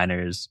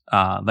 49ers.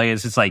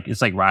 Like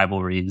it's like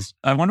rivalries.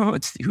 I wonder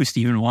who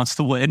Steven wants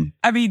to win.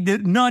 I mean,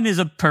 none is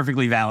a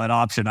perfectly valid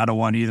option. I don't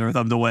want either of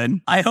them to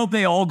win. I hope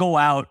they all go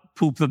out,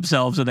 poop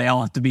themselves, and they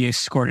all have to be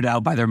escorted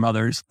out by their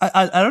mothers.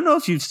 I don't know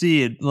if you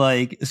see it,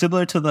 like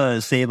similar to the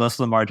Save Us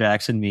Lamar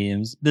Jackson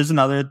memes. There's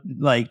another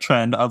like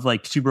trend of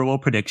like Super Bowl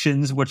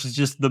predictions, which is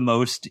just the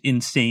most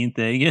insane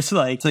thing. It's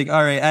like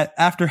all right,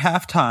 after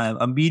halftime,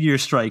 a meteor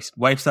strikes,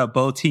 wipes out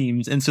both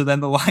teams, and so then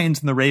the Lions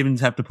and the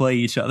Ravens have to play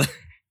each other.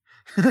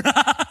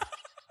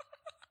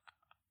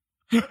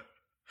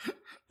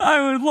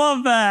 I would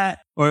love that.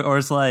 Or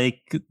it's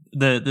like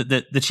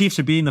the Chiefs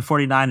are beating the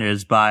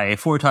 49ers by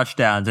 4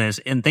 touchdowns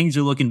and things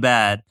are looking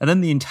bad. And then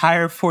the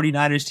entire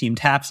 49ers team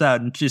taps out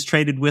and just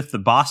traded with the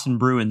Boston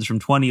Bruins from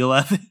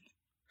 2011.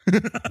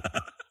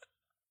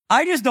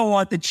 I just don't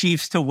want the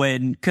Chiefs to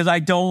win because I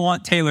don't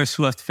want Taylor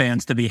Swift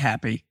fans to be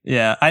happy.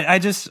 Yeah, I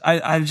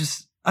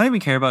don't even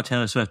care about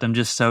Taylor Swift. I'm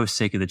just so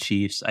sick of the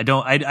Chiefs. I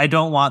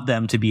don't want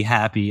them to be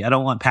happy. I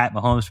don't want Pat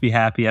Mahomes to be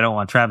happy. I don't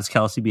want Travis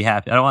Kelce to be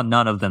happy. I don't want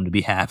none of them to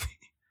be happy.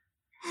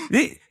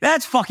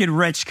 That's fucking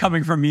rich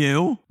coming from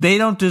you. They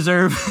don't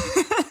deserve...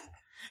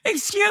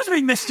 Excuse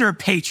me, Mr.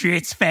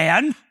 Patriots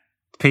fan.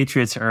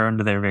 Patriots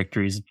earned their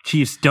victories.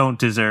 Chiefs don't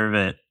deserve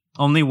it.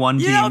 Only one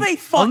team. You know, they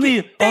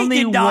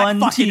did not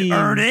fucking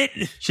earn it.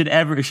 Should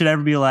ever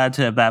be allowed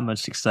to have that much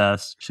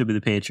success. Should be the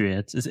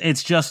Patriots.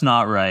 It's just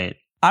not right.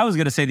 I was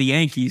gonna say the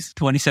Yankees,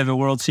 27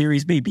 World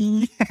Series,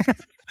 baby.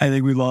 I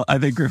think we lost. I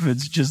think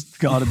Griffin's just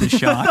got the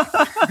shot.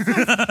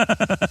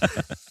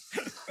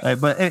 Right,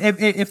 but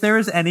if there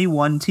is any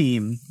one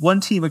team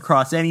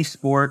across any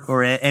sport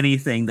or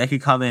anything that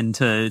could come in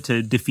to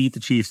defeat the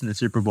Chiefs in the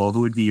Super Bowl,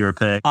 who would be your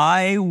pick?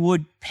 I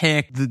would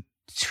pick the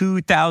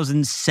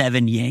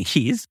 2007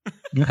 Yankees.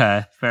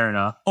 Okay, fair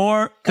enough.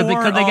 Could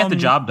they get the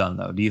job done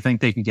though? Do you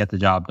think they could get the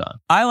job done?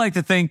 I like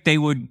to think they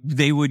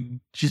would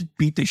just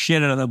beat the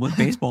shit out of them with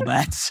baseball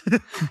bats.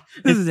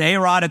 This is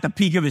A-Rod at the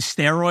peak of his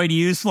steroid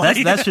use.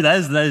 Like. That's true. That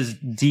is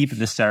deep in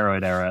the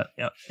steroid era.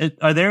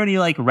 Are there any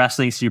like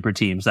wrestling super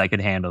teams that could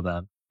handle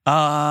them?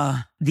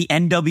 The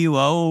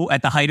NWO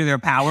at the height of their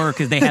power,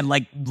 because they had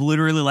like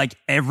literally like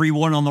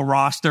everyone on the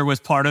roster was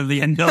part of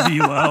the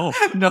NWO.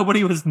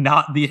 Nobody was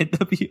not the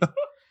NWO.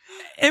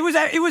 It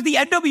was the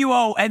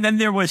NWO, and then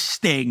there was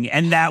Sting,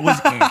 and that was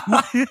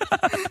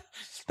it.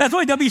 That's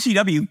why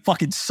WCW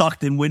fucking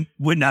sucked and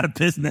went out of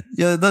business.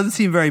 Yeah, it doesn't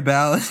seem very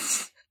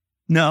balanced.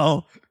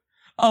 No.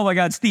 Oh my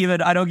God,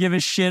 Steven, I don't give a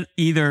shit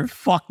either.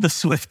 Fuck the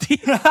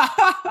Swiftie.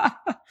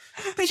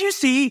 Did you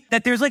see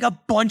that there's like a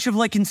bunch of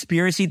like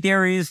conspiracy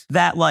theories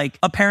that like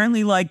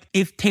apparently like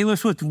if Taylor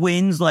Swift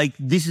wins, like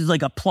this is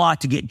like a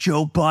plot to get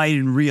Joe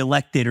Biden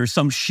reelected or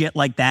some shit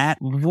like that?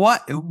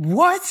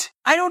 What?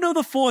 I don't know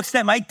the full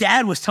extent. My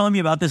dad was telling me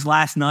about this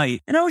last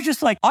night, and I was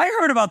just like, I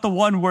heard about the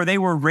one where they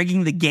were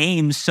rigging the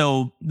games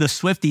so the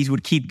Swifties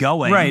would keep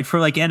going. Right, for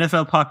like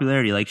NFL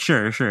popularity. Like,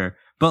 sure.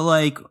 But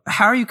like,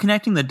 how are you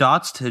connecting the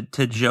dots to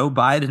Joe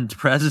Biden's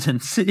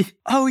presidency?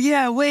 Oh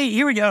yeah, wait,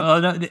 here we go. Oh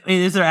no,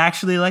 is there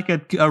actually like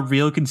a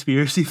real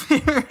conspiracy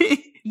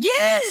theory?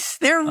 Yes,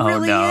 there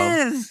really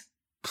is.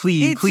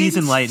 Please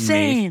enlighten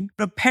me.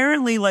 But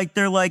apparently, like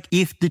they're like,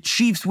 if the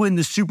Chiefs win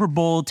the Super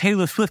Bowl,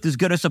 Taylor Swift is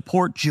going to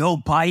support Joe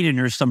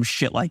Biden or some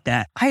shit like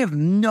that. I have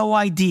no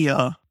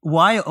idea.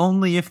 Why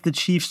only if the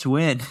Chiefs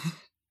win?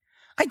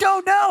 I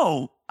don't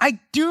know.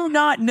 I do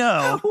not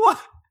know. What?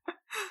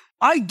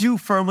 I do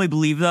firmly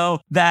believe,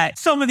 though, that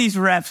some of these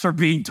refs are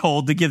being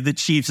told to give the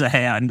Chiefs a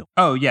hand.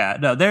 Oh, yeah.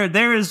 No,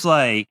 there is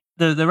like,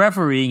 the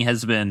refereeing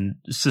has been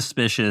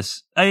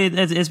suspicious. I mean,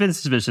 it's been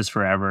suspicious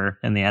forever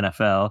in the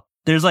NFL.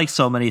 There's like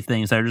so many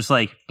things that are just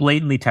like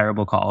blatantly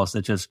terrible calls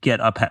that just get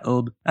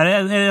upheld.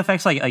 And it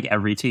affects like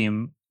every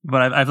team.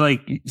 But I feel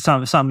like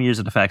some years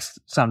it affects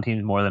some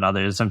teams more than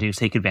others. Some teams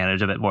take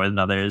advantage of it more than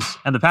others.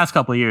 And the past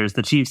couple of years,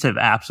 the Chiefs have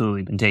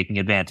absolutely been taking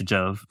advantage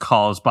of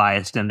calls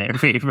biased in their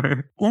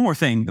favor. One more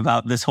thing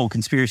about this whole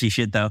conspiracy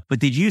shit, though. But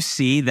did you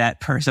see that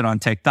person on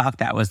TikTok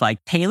that was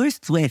like, Taylor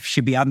Swift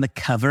should be on the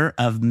cover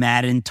of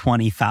Madden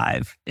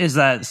 25? Is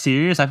that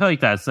serious? I feel like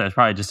that's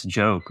probably just a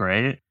joke,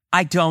 right?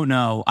 I don't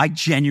know. I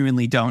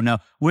genuinely don't know.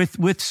 With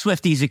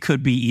Swifties, it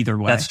could be either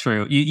way. That's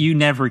true. You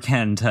never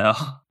can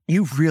tell.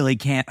 You really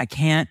can't. I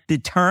can't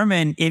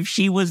determine if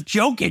she was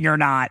joking or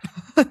not.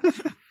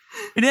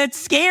 And that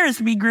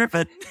scares me,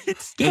 Griffin.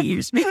 It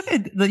scares me.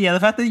 Yeah, the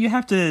fact that you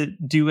have to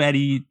do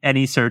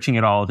any searching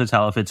at all to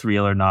tell if it's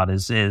real or not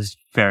is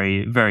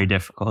very, very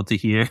difficult to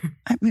hear.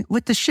 I mean,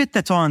 with the shit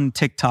that's on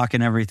TikTok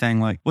and everything,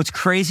 like, what's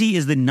crazy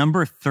is the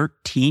number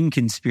 13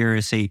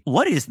 conspiracy.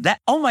 What is that?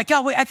 Oh my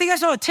God, wait, I think I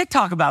saw a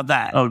TikTok about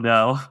that. Oh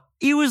no.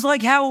 It was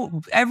like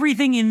how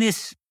everything in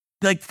this,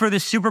 like for the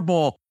Super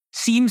Bowl,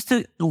 seems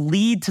to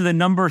lead to the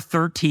number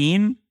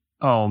 13.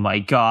 Oh my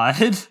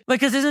God.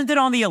 Like, cause isn't it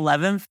on the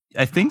 11th?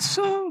 I think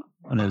so.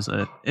 When is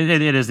it?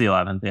 It is the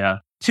 11th, yeah.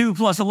 2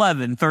 plus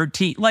 11,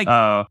 13. Like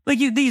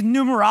these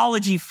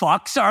numerology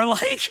fucks are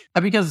like...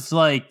 Because it's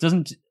like,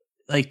 doesn't...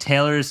 Like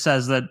Taylor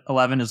says that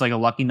 11 is like a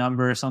lucky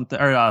number or something,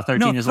 or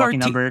 13 is a lucky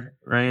number,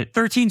 right?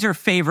 13's her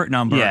favorite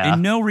number. Yeah.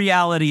 In no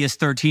reality is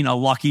 13 a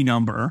lucky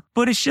number.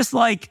 But it's just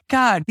like,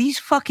 God, these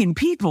fucking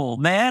people,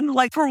 man.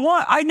 Like, for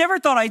one, I never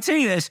thought I'd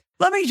say this.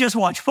 Let me just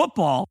watch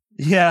football.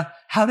 Yeah.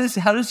 How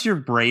does your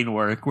brain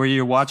work where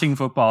you're watching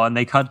football and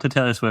they cut to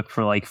Taylor Swift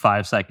for like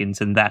 5 seconds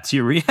and that's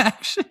your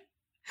reaction?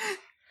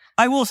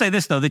 I will say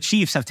this, though. The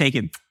Chiefs have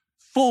taken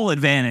full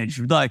advantage.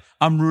 Like,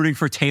 I'm rooting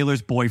for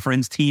Taylor's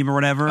boyfriend's team or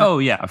whatever. Oh,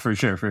 yeah, for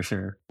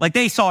sure. Like,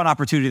 they saw an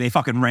opportunity. They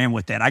fucking ran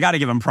with it. I got to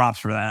give them props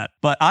for that.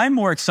 But I'm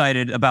more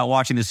excited about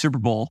watching the Super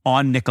Bowl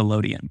on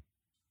Nickelodeon.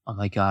 Oh,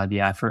 my God.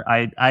 Yeah,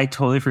 I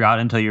totally forgot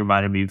until you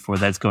reminded me before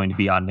that's going to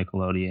be on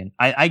Nickelodeon.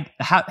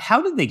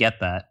 How did they get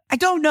that? I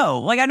don't know.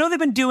 Like, I know they've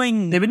been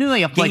doing like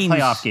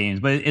playoff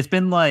games, but it's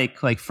been like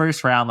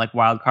first round, like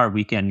wild card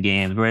weekend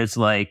games where it's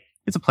like,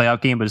 it's a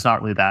playoff game, but it's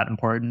not really that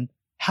important.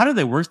 How did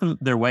they work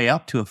their way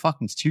up to a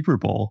fucking Super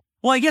Bowl?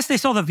 Well, I guess they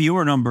saw the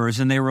viewer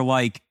numbers and they were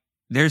like,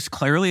 there's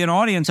clearly an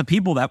audience of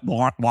people that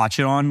watch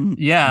it on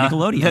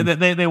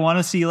Nickelodeon. They want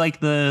to see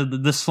like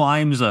the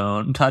slime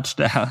zone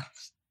touchdowns.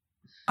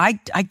 I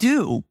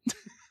do.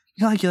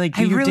 You're really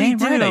damn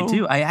right, do. I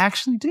do. I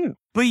actually do.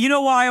 But you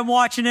know why I'm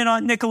watching it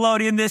on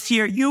Nickelodeon this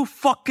year? You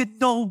fucking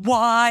know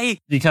why.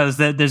 Because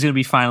there's going to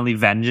be finally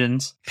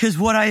vengeance. Because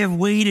what I have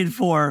waited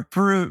for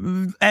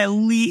at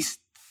least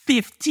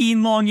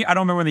 15 long years. I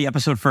don't remember when the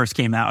episode first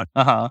came out.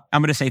 I'm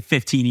going to say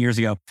 15 years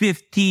ago.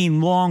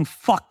 15 long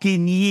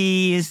fucking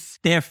years.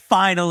 They're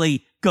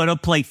finally going to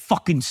play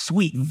fucking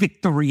Sweet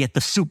Victory at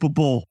the Super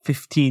Bowl.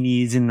 15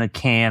 years in the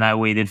can. I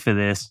waited for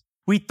this.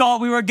 We thought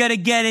we were going to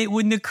get it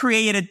when the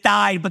creator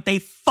died, but they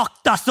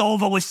fucked us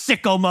over with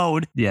sicko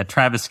mode. Yeah,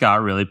 Travis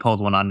Scott really pulled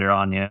one under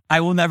on you.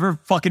 I will never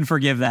fucking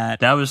forgive that.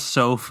 That was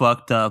so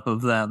fucked up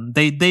of them.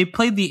 They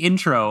played the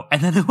intro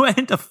and then it went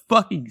into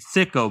fucking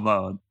sicko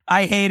mode.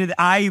 I hated it.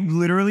 I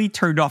literally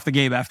turned off the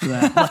game after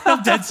that. Like,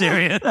 I'm dead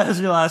serious. That was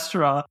your last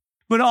straw.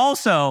 But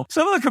also,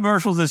 some of the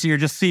commercials this year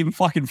just seem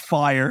fucking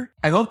fire.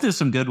 I hope there's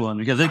some good ones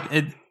because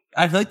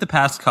I feel like the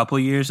past couple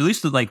of years, at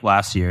least like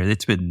last year,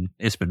 it's been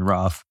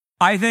rough.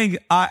 I think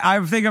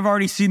I've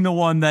already seen the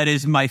one that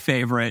is my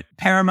favorite,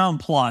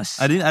 Paramount Plus.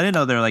 I didn't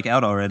know they're like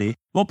out already.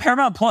 Well,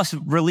 Paramount Plus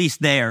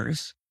released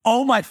theirs.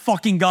 Oh my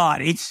fucking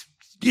God. It's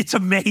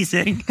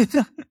amazing.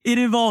 It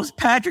involves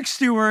Patrick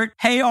Stewart,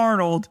 Hey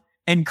Arnold,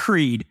 and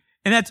Creed.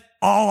 And that's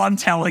all I'm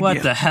telling you.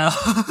 What the hell?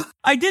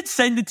 I did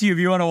send it to you if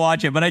you want to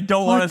watch it, but I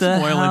don't want to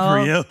spoil it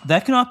for you.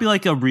 That cannot be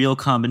like a real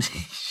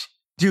combination.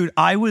 Dude,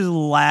 I was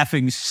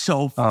laughing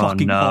so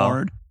fucking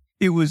hard.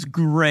 It was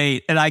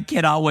great, and I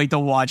cannot wait to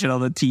watch it on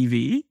the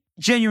TV.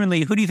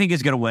 Genuinely, who do you think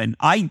is going to win?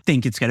 I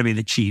think it's going to be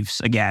the Chiefs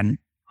again.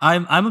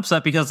 I'm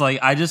upset because like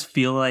I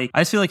feel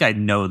like I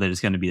know that it's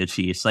going to be the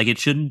Chiefs. Like it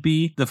shouldn't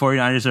be. The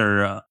 49ers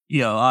are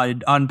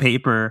on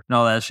paper and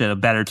all that shit a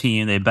better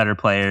team. They have better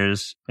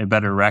players, a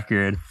better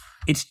record.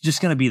 It's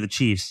just going to be the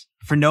Chiefs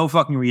for no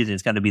fucking reason.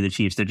 It's going to be the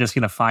Chiefs. They're just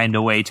going to find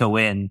a way to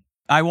win.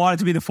 I want it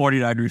to be the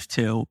 49ers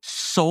too,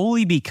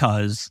 solely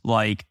because,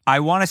 like,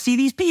 I want to see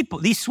these people,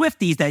 these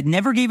Swifties that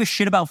never gave a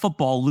shit about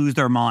football lose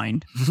their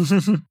mind.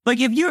 Like,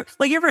 if you're a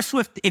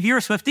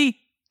Swiftie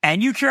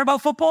and you care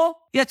about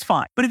football, that's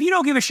fine. But if you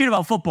don't give a shit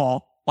about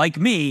football, like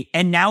me,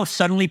 and now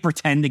suddenly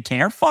pretend to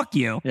care, fuck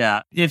you.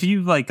 Yeah. If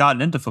you've, like,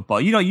 gotten into football,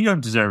 you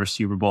don't deserve a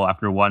Super Bowl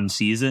after one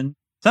season.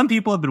 Some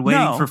people have been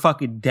waiting for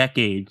fucking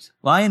decades.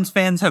 Lions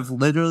fans have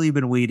literally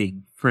been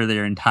waiting for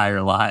their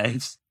entire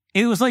lives.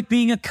 It was like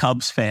being a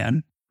Cubs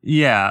fan.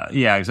 Yeah,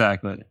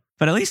 exactly.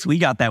 But at least we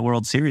got that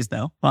World Series,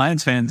 though.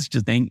 Lions fans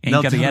just ain't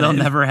gonna get it. They'll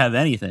never have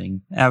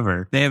anything,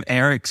 ever. They have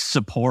Eric's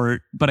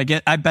support, but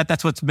I bet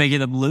that's what's making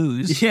them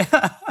lose.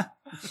 Yeah.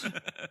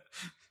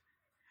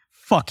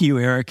 Fuck you,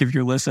 Eric, if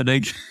you're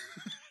listening.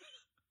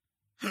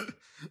 I'm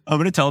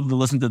going to tell them to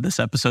listen to this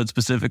episode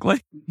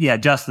specifically. Yeah,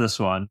 just this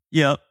one.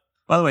 Yep.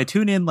 By the way,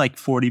 tune in like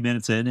 40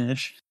 minutes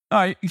in-ish. All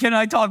right, can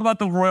I talk about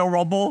the Royal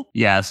Rumble?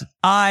 Yes.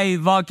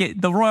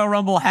 The Royal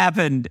Rumble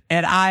happened,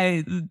 and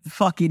I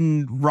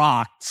fucking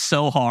rocked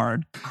so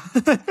hard.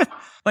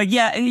 Like,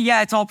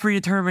 yeah, it's all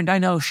predetermined. I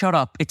know, shut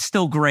up. It's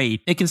still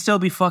great. It can still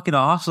be fucking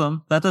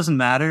awesome. That doesn't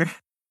matter.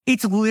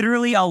 It's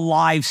literally a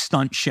live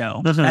stunt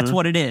show. Mm-hmm. That's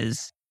what it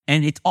is.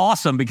 And it's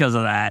awesome because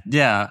of that.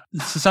 Yeah.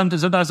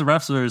 Sometimes the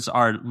wrestlers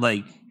are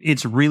like,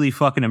 it's really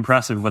fucking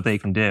impressive what they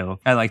can do.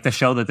 And like the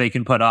show that they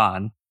can put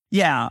on.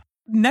 Yeah.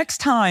 Next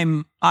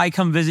time I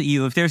come visit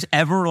you, if there's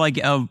ever like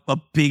a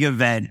big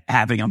event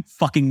happening, I'm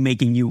fucking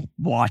making you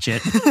watch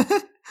it.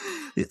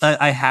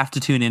 I have to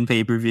tune in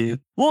pay-per-view.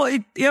 Well,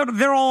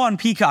 they're all on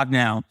Peacock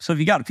now. So if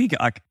you got a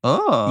Peacock,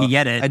 you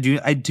get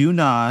it. I do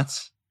not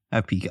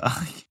have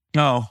Peacock.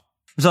 Oh.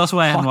 There's also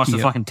why I haven't watched the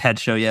fucking TED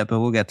show yet, but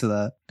we'll get to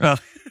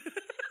that.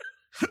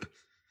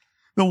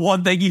 The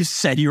one thing you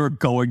said you were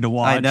going to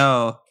watch. I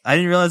know. I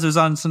didn't realize it was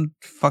on some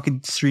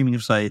fucking streaming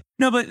site.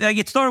 No, but like,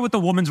 it started with the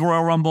Women's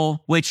Royal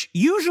Rumble, which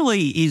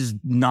usually is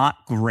not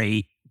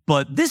great,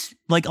 But this,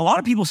 like, a lot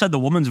of people said the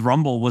Women's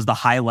Rumble was the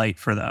highlight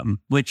for them,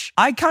 which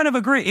I kind of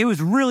agree. It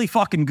was really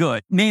fucking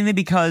good. Mainly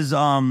because,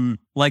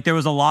 like, there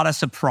was a lot of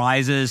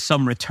surprises,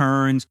 some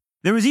returns.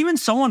 There was even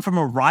someone from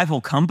a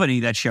rival company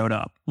that showed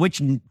up, which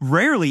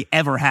rarely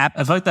ever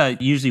happens. I feel like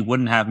that usually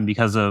wouldn't happen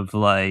because of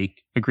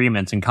like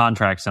agreements and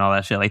contracts and all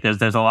that shit. Like there's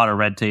a lot of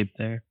red tape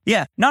there.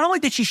 Yeah. Not only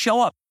did she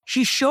show up,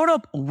 she showed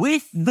up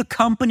with the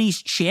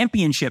company's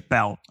championship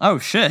belt. Oh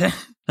shit.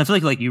 I feel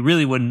like you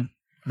really wouldn't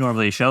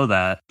normally show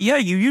that. Yeah,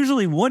 you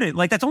usually wouldn't.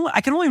 Like I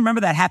can only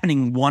remember that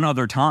happening one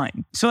other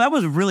time. So that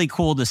was really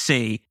cool to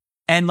see.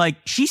 And like,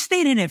 she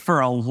stayed in it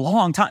for a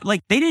long time.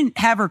 Like, they didn't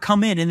have her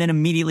come in and then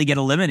immediately get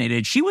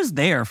eliminated. She was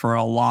there for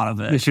a lot of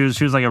it. She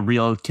was like a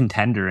real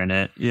contender in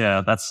it.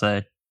 Yeah, that's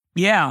sick.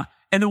 Yeah.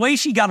 And the way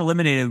she got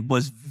eliminated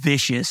was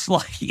vicious.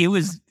 Like, it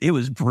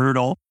was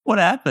brutal. What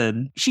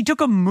happened? She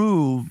took a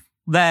move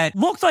that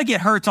looked like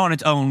it hurts on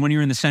its own when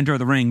you're in the center of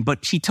the ring,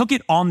 but she took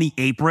it on the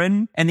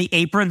apron, and the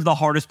apron's the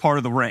hardest part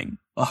of the ring.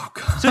 Oh,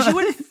 God. So she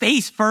went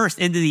face first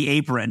into the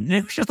apron. And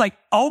it was just like,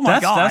 oh my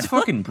God. That's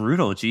fucking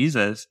brutal.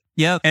 Jesus.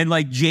 Yeah. And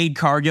like Jade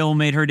Cargill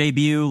made her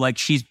debut. Like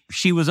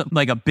she was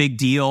like a big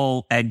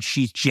deal, and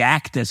she's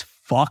jacked as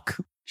fuck.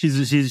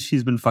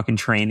 She's been fucking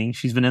training.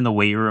 She's been in the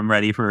weight room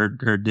ready for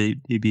her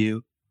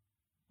debut.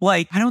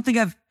 Like, I don't think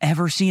I've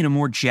ever seen a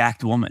more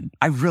jacked woman.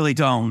 I really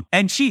don't.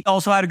 And she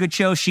also had a good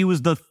show.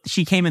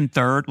 She came in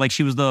third. Like,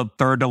 she was the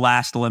third to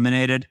last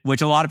eliminated,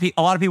 which a lot of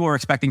people were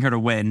expecting her to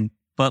win.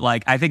 But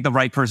like, I think the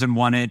right person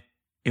won it.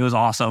 It was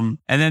awesome.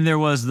 And then there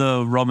was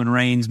the Roman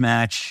Reigns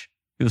match.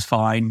 It was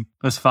fine.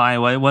 It was fine.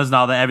 Well, it wasn't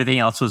all that. Everything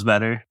else was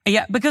better.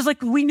 Yeah, because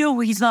like, we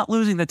knew he's not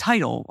losing the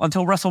title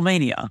until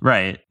WrestleMania.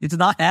 Right. It's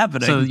not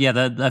happening. So yeah,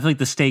 I feel like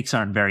the stakes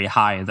aren't very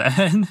high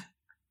then.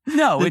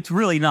 No, it's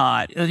really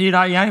not. You're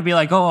not gonna be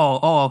like,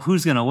 oh,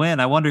 who's gonna win?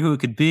 I wonder who it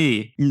could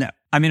be. No.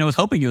 I mean, I was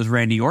hoping it was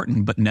Randy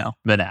Orton, but no.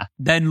 But nah.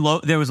 Then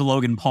there was a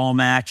Logan Paul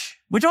match,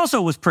 which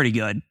also was pretty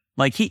good.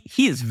 Like,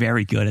 he is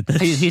very good at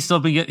this. He's still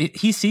been good.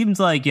 He seems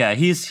like, yeah,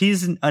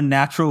 he's a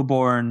natural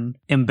born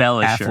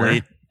embellisher.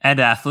 Athlete. And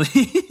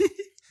athlete.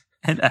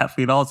 And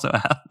athlete, also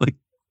athlete.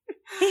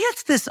 He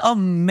hits this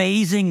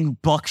amazing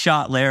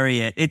buckshot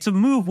lariat. It's a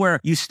move where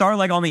you start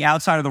like on the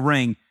outside of the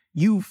ring,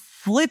 you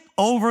flip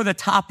over the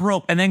top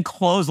rope and then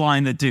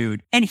clothesline the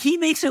dude. And he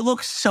makes it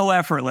look so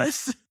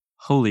effortless.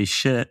 Holy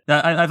shit.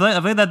 I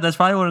think that's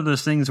probably one of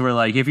those things where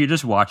like, if you're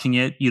just watching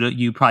it,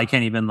 you probably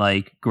can't even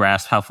like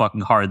grasp how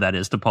fucking hard that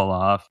is to pull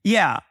off.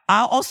 Yeah,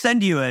 I'll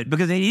send you it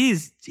because it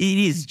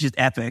is just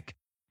epic.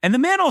 And the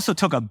man also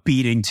took a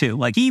beating too.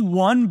 Like, he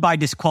won by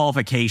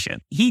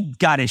disqualification. He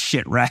got his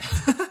shit right.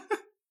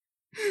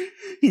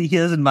 He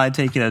doesn't mind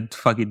taking a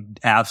fucking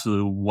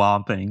absolute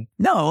whomping.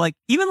 No, like,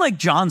 even like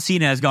John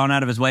Cena has gone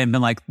out of his way and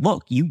been like,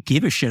 look, you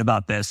give a shit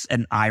about this,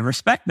 and I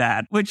respect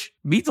that, which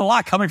means a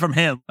lot coming from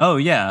him. Oh,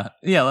 yeah.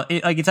 Yeah,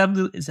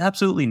 it's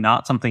absolutely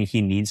not something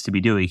he needs to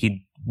be doing.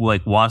 He,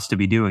 like, wants to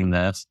be doing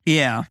this.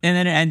 Yeah, and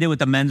then it ended with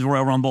the Men's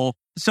Royal Rumble.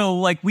 So,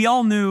 like, we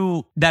all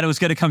knew that it was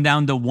going to come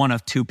down to one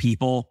of two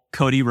people,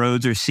 Cody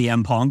Rhodes or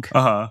CM Punk.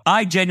 Uh-huh.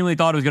 I genuinely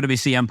thought it was going to be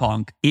CM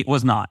Punk. It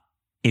was not.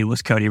 It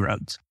was Cody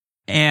Rhodes.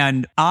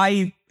 And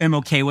I am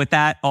okay with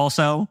that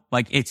also.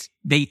 Like, it's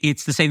the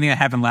same thing that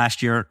happened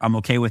last year. I'm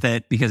okay with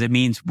it because it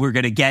means we're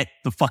going to get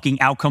the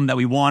fucking outcome that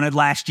we wanted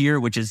last year,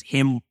 which is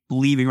him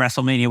leaving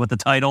WrestleMania with the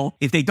title.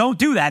 If they don't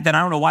do that, then I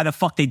don't know why the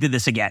fuck they did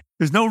this again.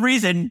 There's no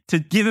reason to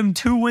give him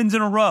 2 wins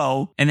in a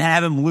row and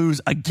have him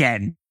lose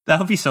again. That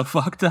would be so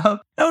fucked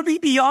up. That would be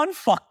beyond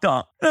fucked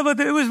up. No, but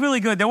it was really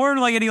good. There weren't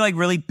like any like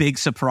really big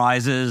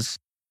surprises.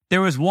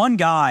 There was one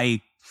guy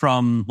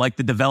from like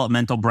the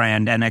developmental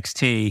brand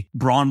NXT,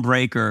 Braun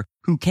Breaker,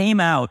 who came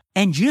out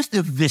and just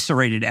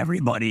eviscerated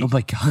everybody. Oh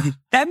my God.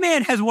 That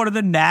man has one of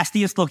the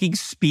nastiest looking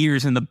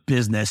spears in the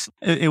business.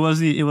 It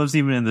wasn't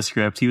even in the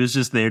script. He was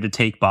just there to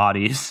take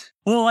bodies.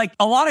 Well, like,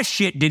 a lot of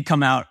shit did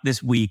come out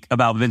this week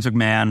about Vince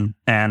McMahon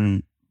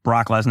and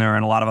Brock Lesnar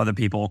and a lot of other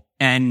people.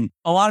 And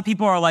a lot of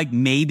people are like,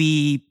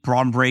 maybe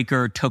Braun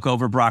Breaker took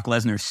over Brock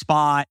Lesnar's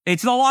spot.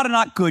 It's a lot of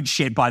not good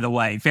shit, by the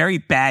way. Very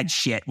bad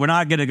shit. We're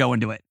not going to go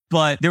into it.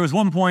 But there was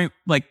one point,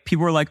 like,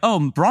 people were like,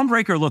 oh, Braun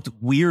Breaker looked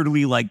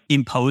weirdly, like,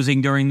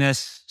 imposing during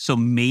this. So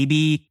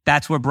maybe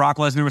that's where Brock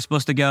Lesnar was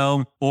supposed to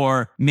go.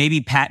 Or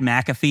maybe Pat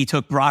McAfee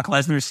took Brock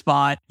Lesnar's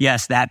spot.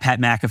 Yes, that Pat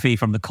McAfee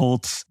from the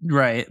Colts.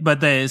 Right. But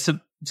they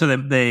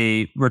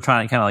were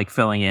trying to kind of like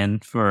filling in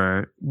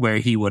for where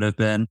he would have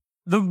been.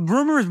 The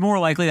rumor is more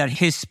likely that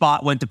his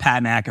spot went to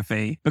Pat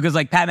McAfee because,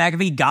 like, Pat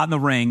McAfee got in the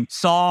ring,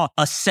 saw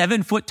a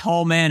 7-foot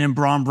tall man and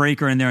Braun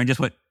Breaker in there and just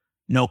went,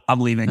 nope, I'm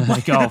leaving.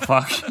 Like, oh,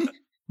 fuck.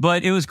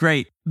 But it was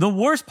great. The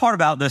worst part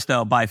about this,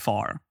 though, by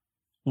far,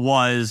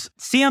 was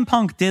CM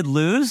Punk did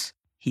lose.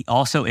 He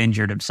also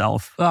injured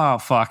himself. Oh,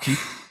 fuck.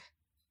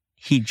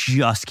 He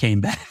just came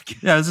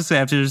back. Yeah, I was just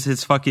saying, after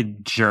his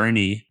fucking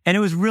journey. And it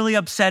was really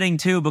upsetting,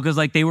 too, because,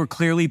 like, they were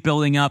clearly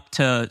building up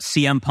to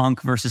CM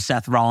Punk versus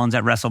Seth Rollins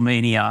at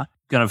WrestleMania.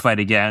 Gonna fight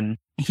again.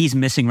 he's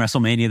missing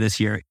WrestleMania this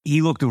year.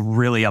 He looked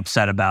really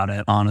upset about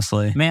it,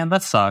 honestly. Man,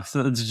 that sucks.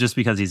 It's just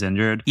because he's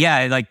injured.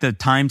 Yeah, like the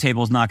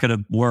timetable's not going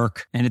to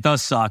work, and it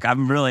does suck.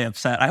 I'm really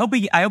upset. I hope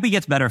he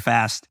gets better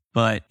fast.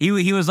 But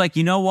he was like,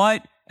 you know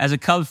what? As a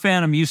Cubs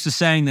fan, I'm used to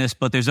saying this,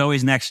 but there's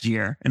always next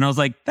year. And I was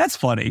like, that's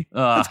funny.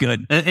 That's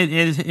good.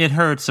 It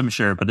hurts, I'm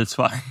sure, but it's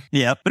fine.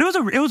 Yeah, but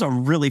it was a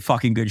really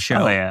fucking good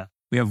show. Oh, yeah.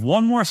 We have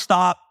one more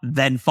stop,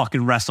 then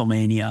fucking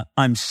WrestleMania.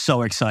 I'm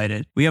so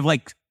excited. We have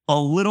like a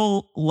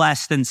little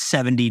less than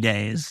 70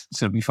 days. It's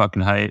going to be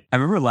fucking hype. I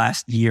remember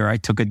last year I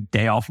took a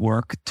day off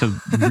work to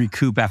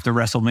recoup after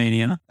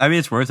WrestleMania. I mean,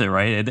 it's worth it,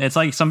 right? It's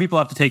like some people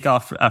have to take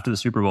off after the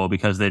Super Bowl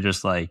because they're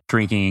just like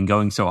drinking and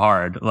going so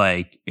hard.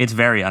 Like, it's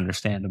very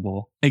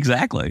understandable.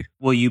 Exactly.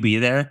 Will you be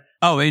there?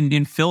 Oh,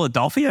 in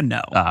Philadelphia?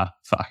 No.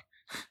 Fuck.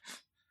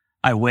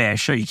 I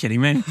wish. Are you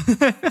kidding me?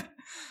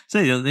 So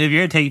if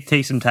you're going to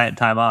take some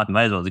time off, you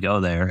might as well just go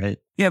there, right?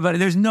 Yeah, but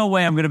there's no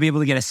way I'm going to be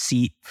able to get a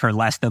seat for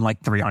less than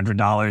like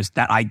 $300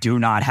 that I do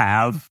not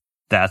have.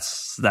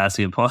 That's the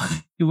good point.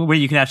 Where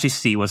you can actually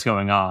see what's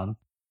going on.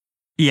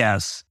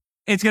 Yes.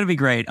 It's going to be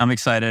great. I'm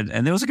excited.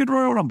 And there was a good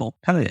Royal Rumble.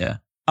 Hell yeah.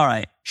 All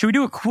right. Should we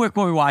do a quick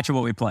what we watch and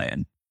what we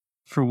playing?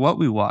 For what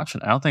we watch,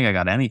 I don't think I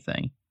got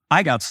anything.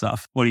 I got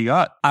stuff. What do you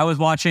got? I was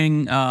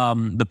watching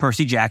the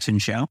Percy Jackson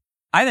show.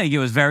 I think it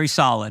was very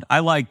solid. I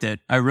liked it.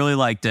 I really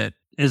liked it.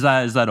 Is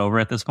that over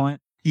at this point?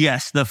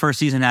 Yes, the first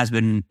season has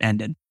been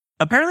ended.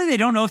 Apparently, they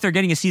don't know if they're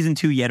getting a season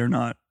 2 yet or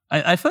not.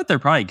 I thought they're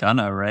probably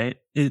gonna, right?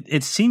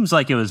 It seems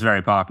like it was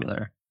very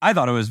popular. I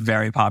thought it was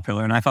very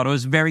popular, and I thought it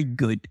was very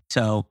good.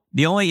 So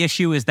the only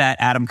issue is that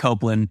Adam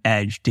Copeland,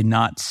 Edge, did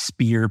not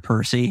spear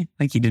Percy.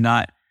 Like, he did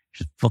not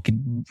just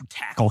fucking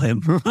tackle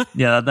him.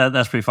 Yeah,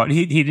 that's pretty fun.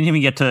 He didn't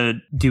even get to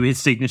do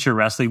his signature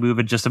wrestling move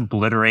and just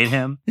obliterate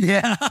him.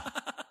 Yeah.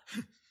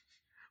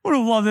 Would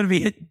have loved it to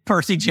be hit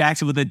Percy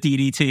Jackson with a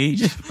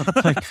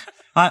DDT. Like,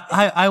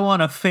 I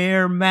want a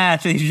fair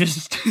match. And he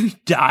just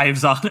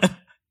dives on it.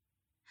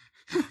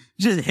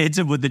 Just hits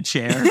him with the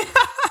chair.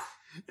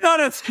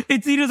 No,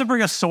 he doesn't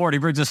bring a sword. He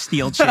brings a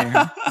steel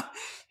chair.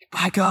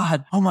 My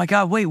God. Oh my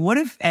God. Wait, what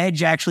if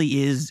Edge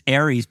actually is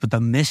Ares, but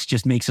the mist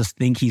just makes us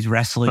think he's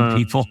wrestling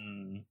people?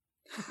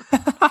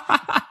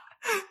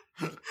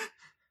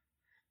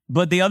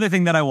 But the other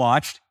thing that I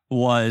watched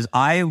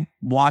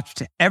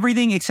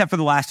everything except for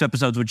the last 2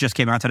 episodes, which just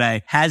came out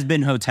today, Has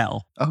Been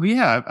Hotel. Oh,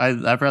 yeah.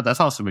 I've read that's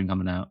also been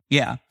coming out.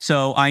 Yeah.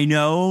 So I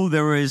know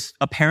there was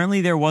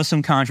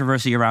some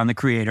controversy around the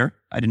creator.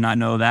 I did not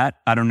know that.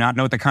 I do not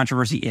know what the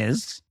controversy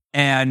is.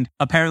 And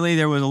apparently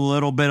there was a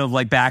little bit of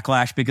like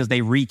backlash because they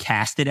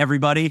recasted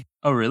everybody.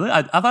 Oh, really?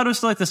 I thought it was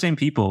still like the same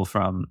people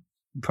from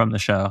the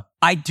show.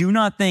 I do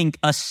not think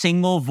a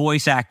single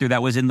voice actor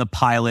that was in the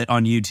pilot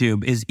on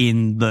YouTube is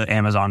in the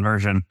Amazon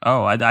version.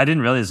 Oh, I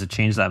didn't realize it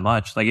changed that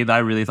much. Like, I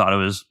really thought it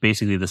was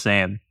basically the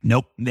same.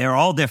 Nope. They're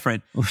all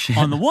different. Oh, shit.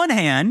 On the one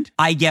hand,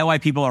 I get why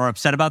people are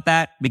upset about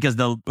that because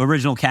the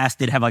original cast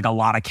did have like a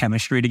lot of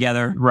chemistry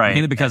together. Right.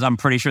 Mainly because I'm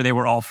pretty sure they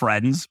were all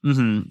friends.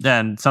 Mm-hmm.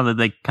 And something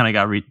they kind of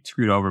got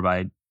screwed over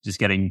by just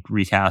getting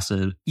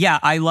recasted. Yeah,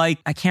 I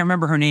can't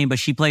remember her name, but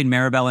she played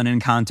Maribel in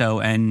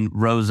Encanto and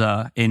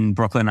Rosa in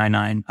Brooklyn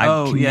Nine-Nine. I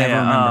never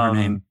remember her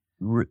name.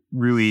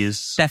 Ruiz.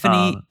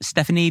 Stephanie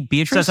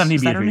Beatrice? Stephanie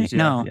Beatrice.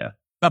 No. Yeah.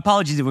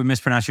 Apologies if we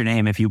mispronounced your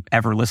name if you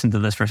ever listened to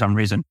this for some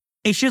reason.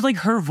 It's just like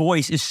her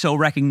voice is so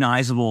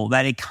recognizable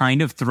that it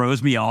kind of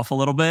throws me off a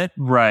little bit.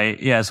 Right.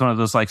 Yeah. It's one of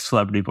those like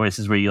celebrity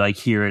voices where you like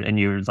hear it and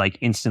you like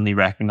instantly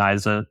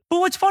recognize it.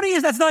 But what's funny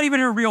is that's not even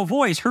her real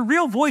voice. Her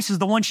real voice is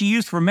the one she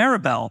used for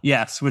Maribel.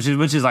 Yes. Which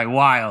is like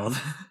wild.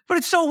 But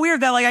it's so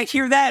weird that like I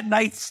hear that and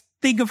I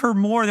think of her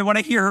more than when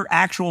I hear her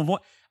actual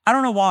voice. I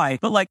don't know why,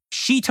 but like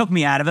she took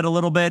me out of it a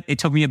little bit. It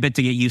took me a bit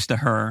to get used to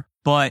her.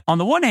 But on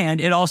the one hand,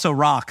 it also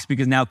rocks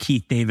because now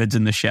Keith David's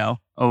in the show.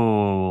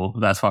 Oh,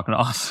 that's fucking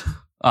awesome.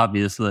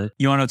 Obviously.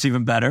 You want to know what's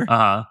even better?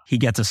 Uh-huh. He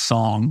gets a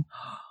song.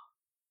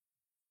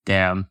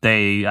 Damn.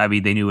 They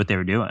knew what they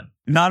were doing.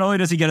 Not only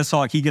does he get a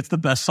song, he gets the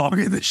best song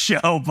in the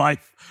show by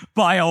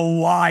a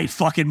wide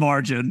fucking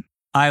margin.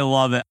 I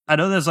love it. I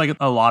know there's like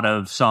a lot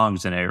of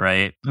songs in it,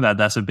 right?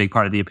 That's a big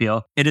part of the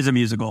appeal. It is a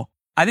musical.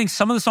 I think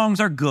some of the songs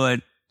are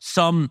good.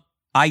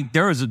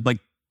 There was like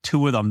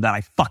 2 of them that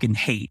I fucking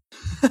hate.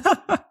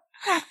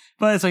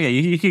 But it's okay.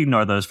 You can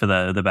ignore those for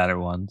the better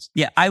ones.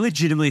 Yeah, I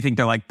legitimately think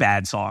they're like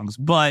bad songs.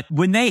 But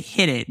when they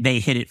hit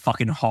it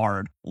fucking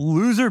hard.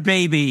 Loser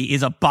Baby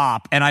is a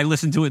bop, and I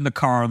listened to it in the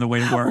car on the way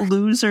to work.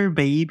 Loser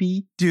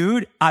Baby?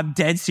 Dude, I'm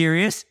dead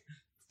serious.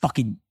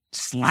 Fucking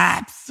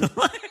slaps.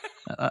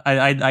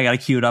 I got to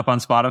queue it up on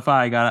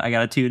Spotify. I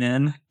got to tune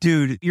in.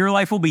 Dude, your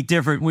life will be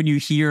different when you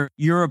hear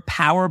you're a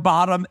power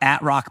bottom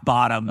at rock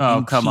bottom.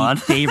 Oh, come on.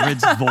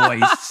 David's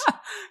voice.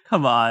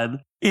 Come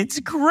on.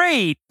 It's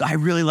great. I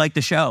really like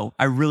the show.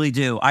 I really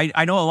do.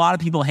 I know a lot of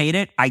people hate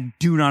it. I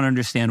do not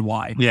understand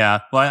why.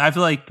 Yeah. Well, I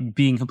feel like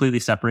being completely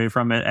separated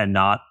from it and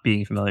not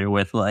being familiar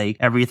with like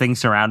everything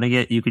surrounding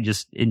it, you could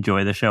just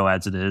enjoy the show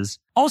as it is.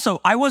 Also,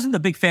 I wasn't a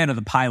big fan of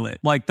the pilot.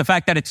 Like, the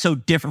fact that it's so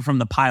different from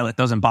the pilot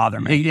doesn't bother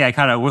me. Yeah, it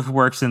kind of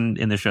works in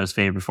the show's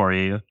favor for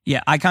you.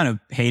 Yeah, I kind of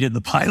hated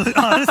the pilot,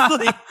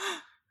 honestly.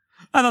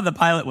 I thought the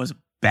pilot was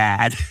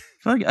bad.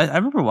 I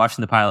remember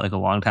watching the pilot like a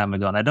long time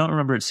ago, and I don't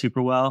remember it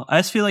super well. I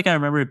just feel like I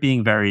remember it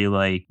being very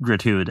like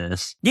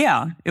gratuitous.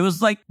 Yeah, it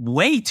was like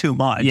way too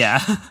much. Yeah.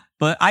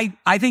 But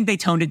I think they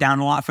toned it down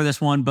a lot for this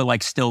one, but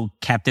like still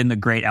kept in the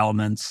great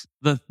elements.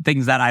 The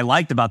things that I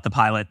liked about the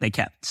pilot, they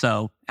kept.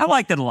 So I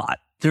liked it a lot.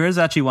 There is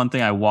actually one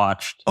thing I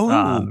watched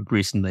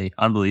recently,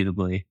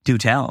 unbelievably. Do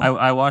tell.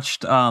 I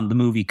watched the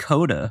movie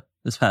Coda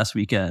this past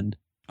weekend.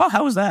 Oh,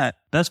 how was that?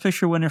 Best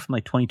Picture winner from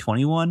like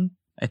 2021.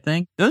 I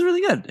think it was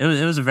really good.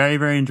 It was a very,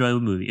 very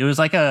enjoyable movie. It was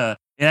like it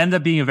ended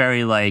up being a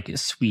very like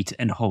sweet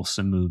and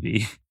wholesome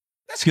movie.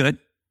 That's good.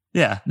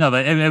 Yeah, no,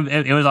 but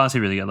it was honestly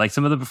really good. Like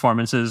some of the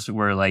performances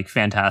were like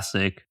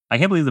fantastic. I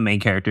can't believe the main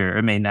character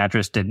or main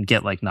actress didn't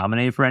get like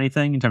nominated for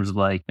anything in terms of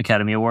like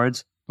Academy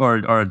Awards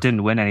or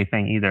didn't win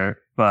anything either.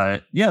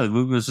 But yeah, the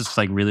movie was just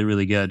like really,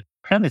 really good.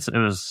 Apparently it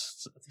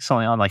was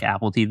something on like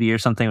Apple TV or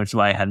something, which is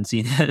why I hadn't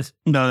seen it.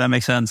 No, that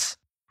makes sense.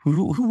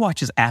 Who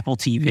watches Apple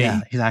TV?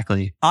 Yeah,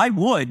 exactly. I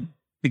would.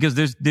 Because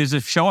there's a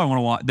show I want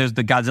to watch. There's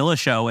the Godzilla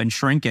show and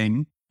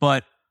Shrinking.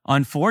 But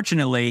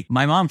unfortunately,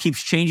 my mom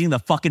keeps changing the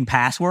fucking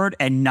password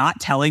and not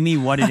telling me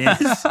what it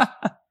is.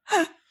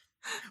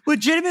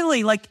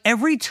 Legitimately, like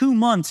every 2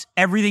 months,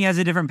 everything has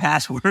a different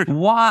password.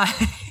 Why?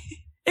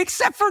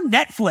 Except for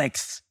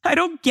Netflix. I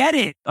don't get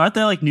it. Aren't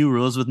there like new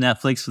rules with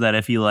Netflix so that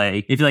if you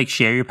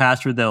share your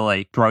password, they'll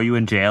like throw you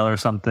in jail or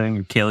something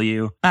or kill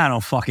you? I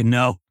don't fucking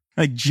know.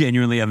 I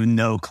genuinely have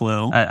no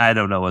clue. I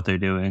don't know what they're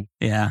doing.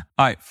 Yeah.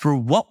 All right. For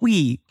what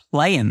we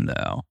playing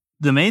though,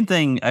 the main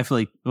thing I feel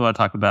like we want to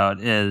talk about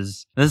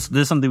is this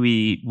is something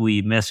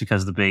we missed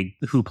because the big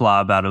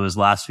hoopla about it was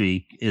last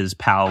week is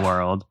Pal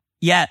World.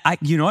 Yeah.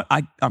 You know what?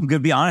 I'm going to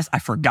be honest. I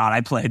forgot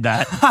I played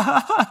that.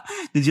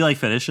 Did you like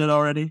finish it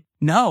already?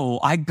 No,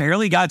 I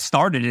barely got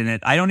started in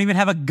it. I don't even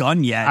have a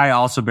gun yet. I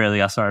also barely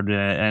got started in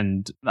it,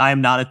 and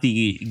I'm not at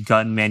the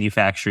gun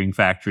manufacturing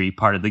factory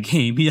part of the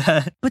game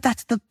yet. But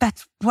that's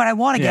what I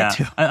want to get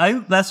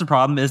to. That's the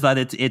problem, is that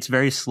it's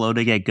very slow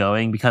to get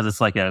going because it's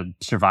like a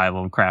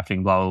survival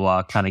crafting blah blah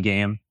blah kind of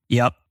game.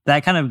 Yep.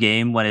 That kind of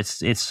game, when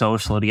it's so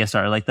slow to get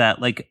started like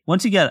that, like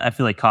once you get, I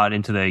feel like, caught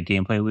into the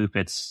gameplay loop,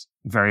 it's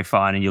very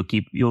fun, and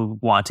you'll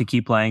want to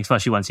keep playing,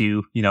 especially once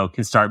you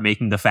can start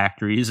making the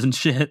factories and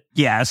shit.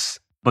 Yes.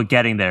 But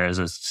getting there is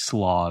a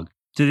slog.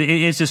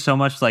 It's just so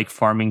much like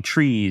farming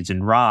trees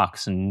and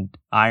rocks and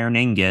iron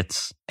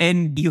ingots.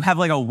 And you have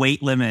like a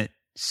weight limit.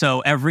 So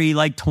every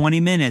like 20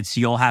 minutes,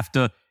 it'll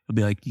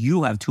be like,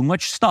 you have too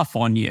much stuff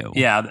on you.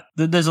 Yeah.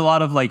 There's a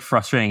lot of like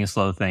frustrating and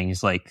slow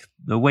things, like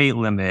the weight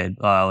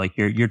limit, like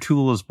your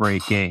tools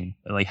breaking,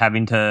 like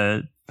having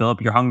to fill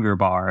up your hunger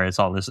bar. It's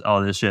all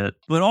this shit.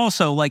 But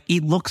also like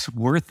it looks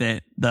worth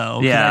it though.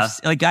 Yeah.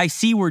 I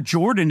see where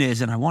Jordan is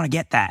and I want to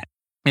get that.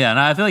 Yeah, and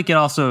I feel like it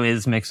also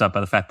is mixed up by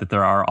the fact that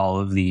there are all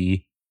of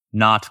the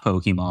not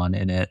Pokemon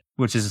in it,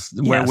 which is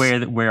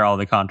where all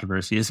the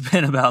controversy has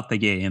been about the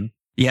game.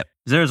 Yep.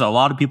 There's a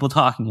lot of people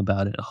talking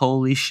about it.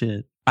 Holy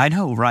shit. I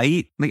know,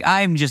 right? Like,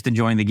 I'm just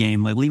enjoying the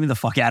game. Like, leave me the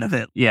fuck out of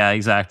it. Yeah,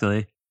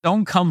 exactly.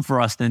 Don't come for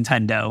us,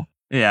 Nintendo.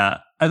 Yeah.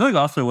 I feel like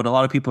also what a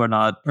lot of people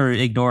are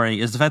ignoring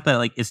is the fact that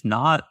like it's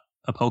not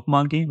a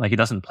Pokemon game. Like, it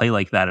doesn't play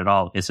like that at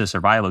all. It's a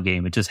survival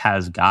game. It just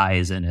has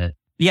guys in it.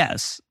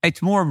 Yes.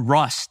 It's more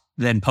Rust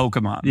than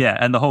Pokemon. Yeah,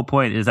 and the whole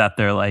point is that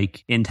they're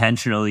like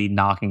intentionally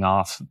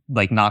knockoff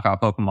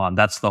Pokemon.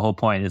 That's the whole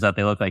point, is that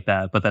they look like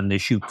that, but then they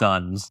shoot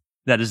guns.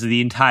 That is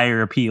the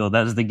entire appeal.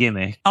 That is the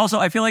gimmick. Also,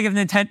 I feel like if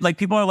Nintendo, like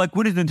people are like,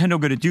 when is Nintendo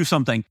going to do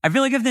something? I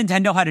feel like if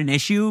Nintendo had an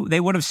issue,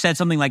 they would have said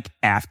something like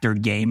after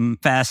Game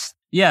Fest.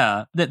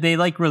 Yeah, that they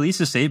like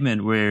released a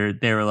statement where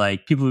they were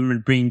like, people have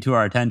been bringing to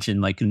our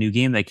attention like a new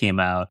game that came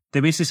out.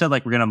 They basically said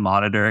like, we're going to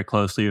monitor it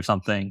closely or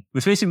something,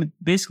 which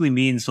basically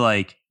means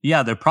like,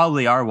 yeah, they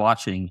probably are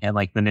watching, and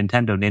like the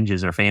Nintendo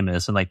ninjas are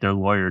famous and like their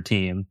lawyer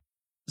team.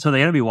 So they're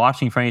going to be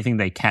watching for anything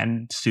they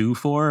can sue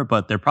for,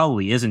 but there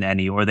probably isn't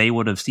any, or they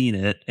would have seen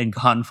it and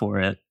gone for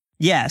it.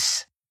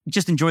 Yes.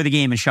 Just enjoy the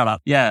game and shut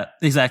up. Yeah,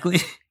 exactly.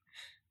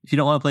 If you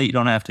don't want to play, you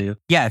don't have to.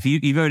 Yeah, if you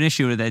have an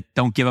issue with it,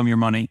 don't give them your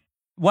money.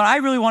 What I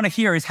really want to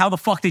hear is how the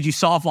fuck did you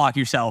soft lock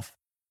yourself?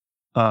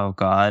 Oh,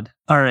 God.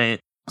 All right.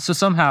 So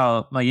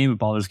somehow my game of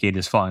Baldur's Gate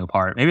is falling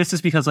apart. Maybe it's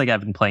just because like I've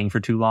been playing for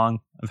too long.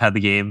 I've had the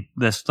game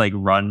this like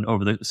run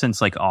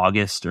since like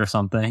August or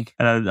something,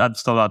 and I'm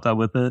still not done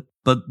with it.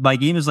 But my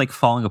game is like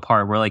falling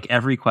apart, where like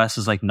every quest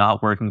is like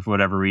not working for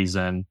whatever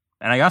reason.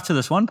 And I got to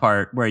this one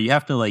part where you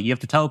have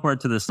to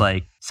teleport to this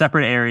like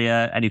separate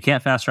area, and you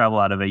can't fast travel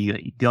out of it.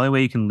 The only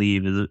way you can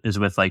leave is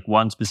with like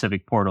one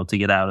specific portal to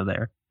get out of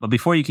there. But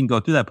before you can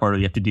go through that portal,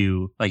 you have to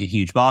do like a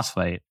huge boss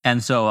fight.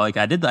 And so like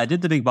I did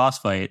the big boss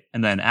fight,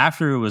 and then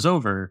after it was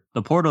over,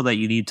 the portal that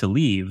you need to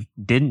leave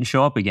didn't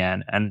show up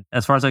again. And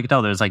as far as I could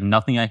tell, there's like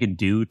nothing I could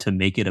do to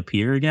make it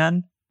appear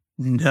again.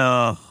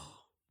 No.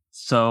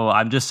 So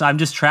I'm just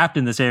trapped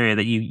in this area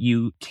that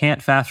you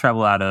can't fast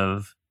travel out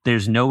of.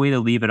 There's no way to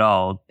leave at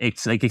all.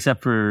 It's like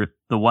except for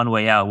the one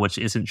way out, which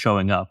isn't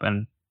showing up.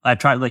 And I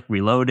tried like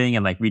reloading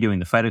and like redoing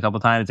the fight a couple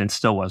times, and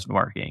still wasn't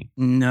working.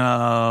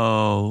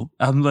 No.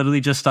 I'm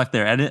literally just stuck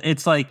there, and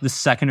it's like the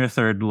second or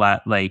third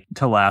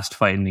to last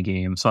fight in the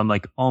game. So I'm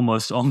like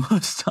almost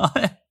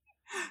done.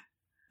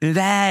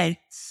 That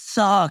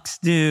sucks,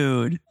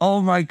 dude.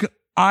 Oh my god,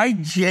 I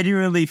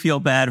genuinely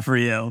feel bad for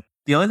you.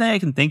 The only thing I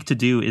can think to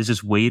do is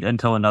just wait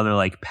until another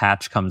like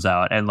patch comes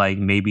out, and like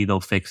maybe they'll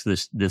fix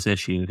this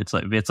issue. It's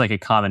like a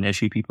common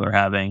issue people are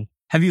having.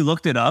 Have you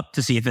looked it up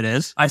to see if it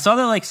is? I saw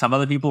that like some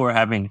other people were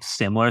having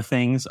similar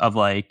things of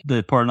like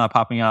the portal not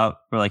popping out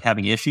or like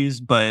having issues,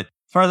 but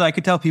as far as I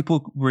could tell,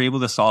 people were able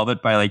to solve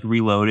it by like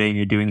reloading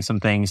or doing some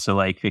things to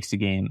like fix the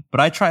game. But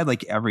I tried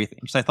like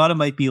everything. So I thought it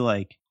might be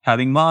like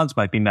having mods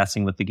might be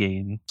messing with the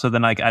game. So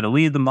then like I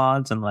deleted the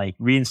mods and like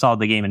reinstalled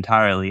the game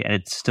entirely, and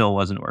it still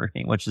wasn't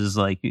working, which is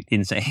like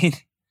insane.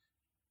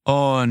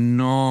 Oh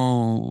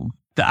no.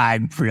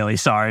 I'm really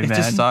sorry, man. It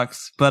just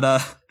sucks.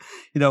 But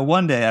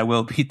one day I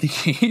will beat the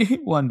game.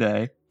 One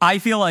day. I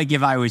feel like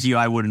if I was you,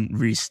 I wouldn't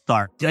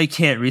restart. I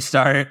can't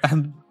restart.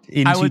 I'm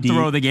in I too would deep.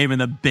 throw the game in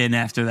the bin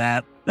after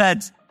that.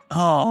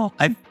 Now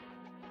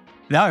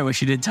I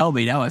wish you didn't tell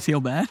me. Now I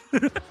feel bad.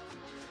 I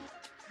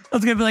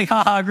was gonna be like,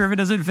 haha, Griffin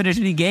doesn't finish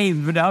any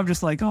games, but now I'm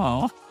just like,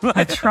 oh.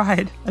 I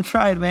tried,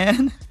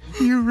 man.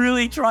 You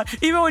really tried.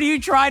 Even when you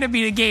try to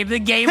beat a game, the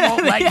game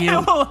won't let you.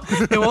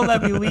 It won't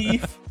let me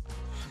leave.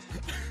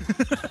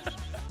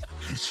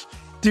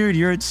 Dude,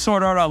 you're in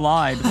Sword Art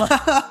Online.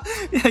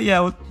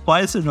 Yeah.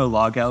 Why is there no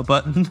logout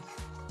button?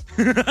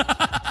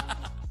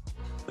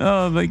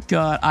 Oh my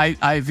god,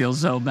 I feel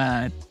so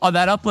bad. On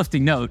that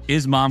uplifting note,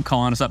 is Mom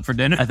calling us up for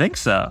dinner? I think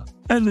so.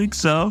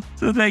 So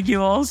thank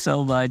you all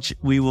so much.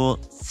 We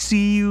will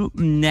see you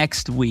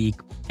next week.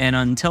 And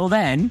until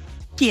then,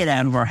 get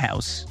out of our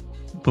house.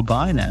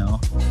 Bye-bye now.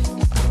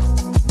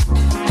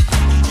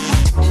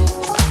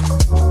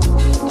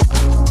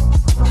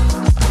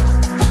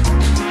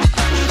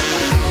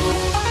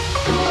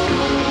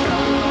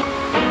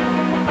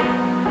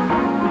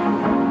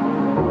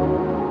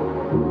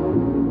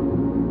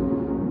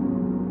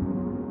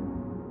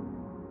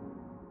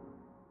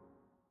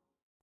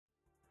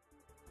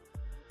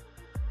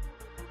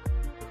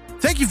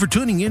 Thank you for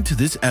tuning in to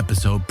this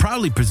episode,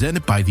 proudly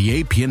presented by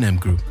the APNM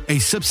Group, a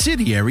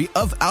subsidiary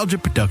of Alger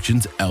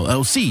Productions,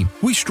 LLC.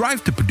 We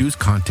strive to produce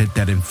content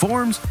that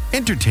informs,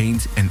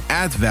 entertains, and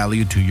adds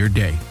value to your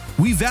day.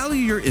 We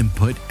value your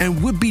input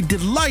and would be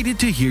delighted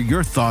to hear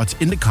your thoughts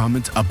in the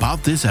comments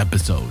about this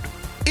episode.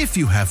 If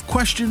you have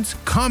questions,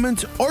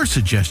 comments, or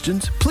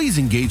suggestions, please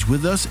engage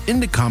with us in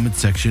the comment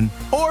section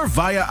or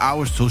via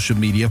our social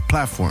media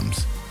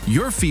platforms.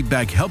 Your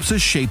feedback helps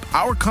us shape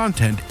our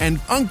content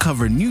and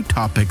uncover new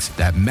topics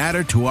that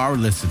matter to our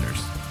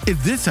listeners.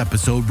 If this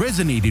episode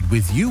resonated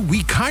with you,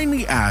 we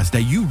kindly ask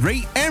that you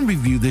rate and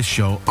review this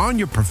show on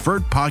your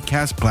preferred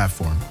podcast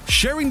platform.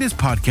 Sharing this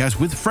podcast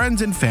with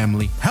friends and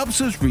family helps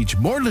us reach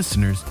more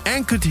listeners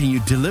and continue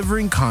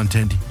delivering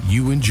content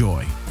you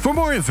enjoy. For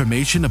more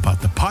information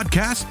about the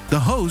podcast, the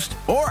host,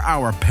 or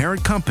our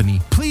parent company,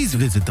 please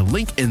visit the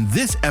link in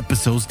this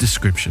episode's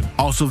description.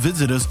 Also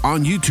visit us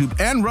on YouTube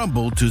and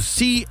Rumble to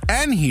see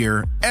and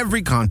hear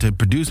every content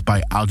produced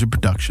by Alger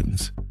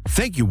Productions.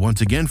 Thank you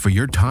once again for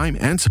your time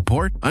and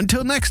support.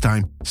 Until next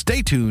time,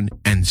 stay tuned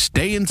and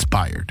stay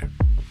inspired.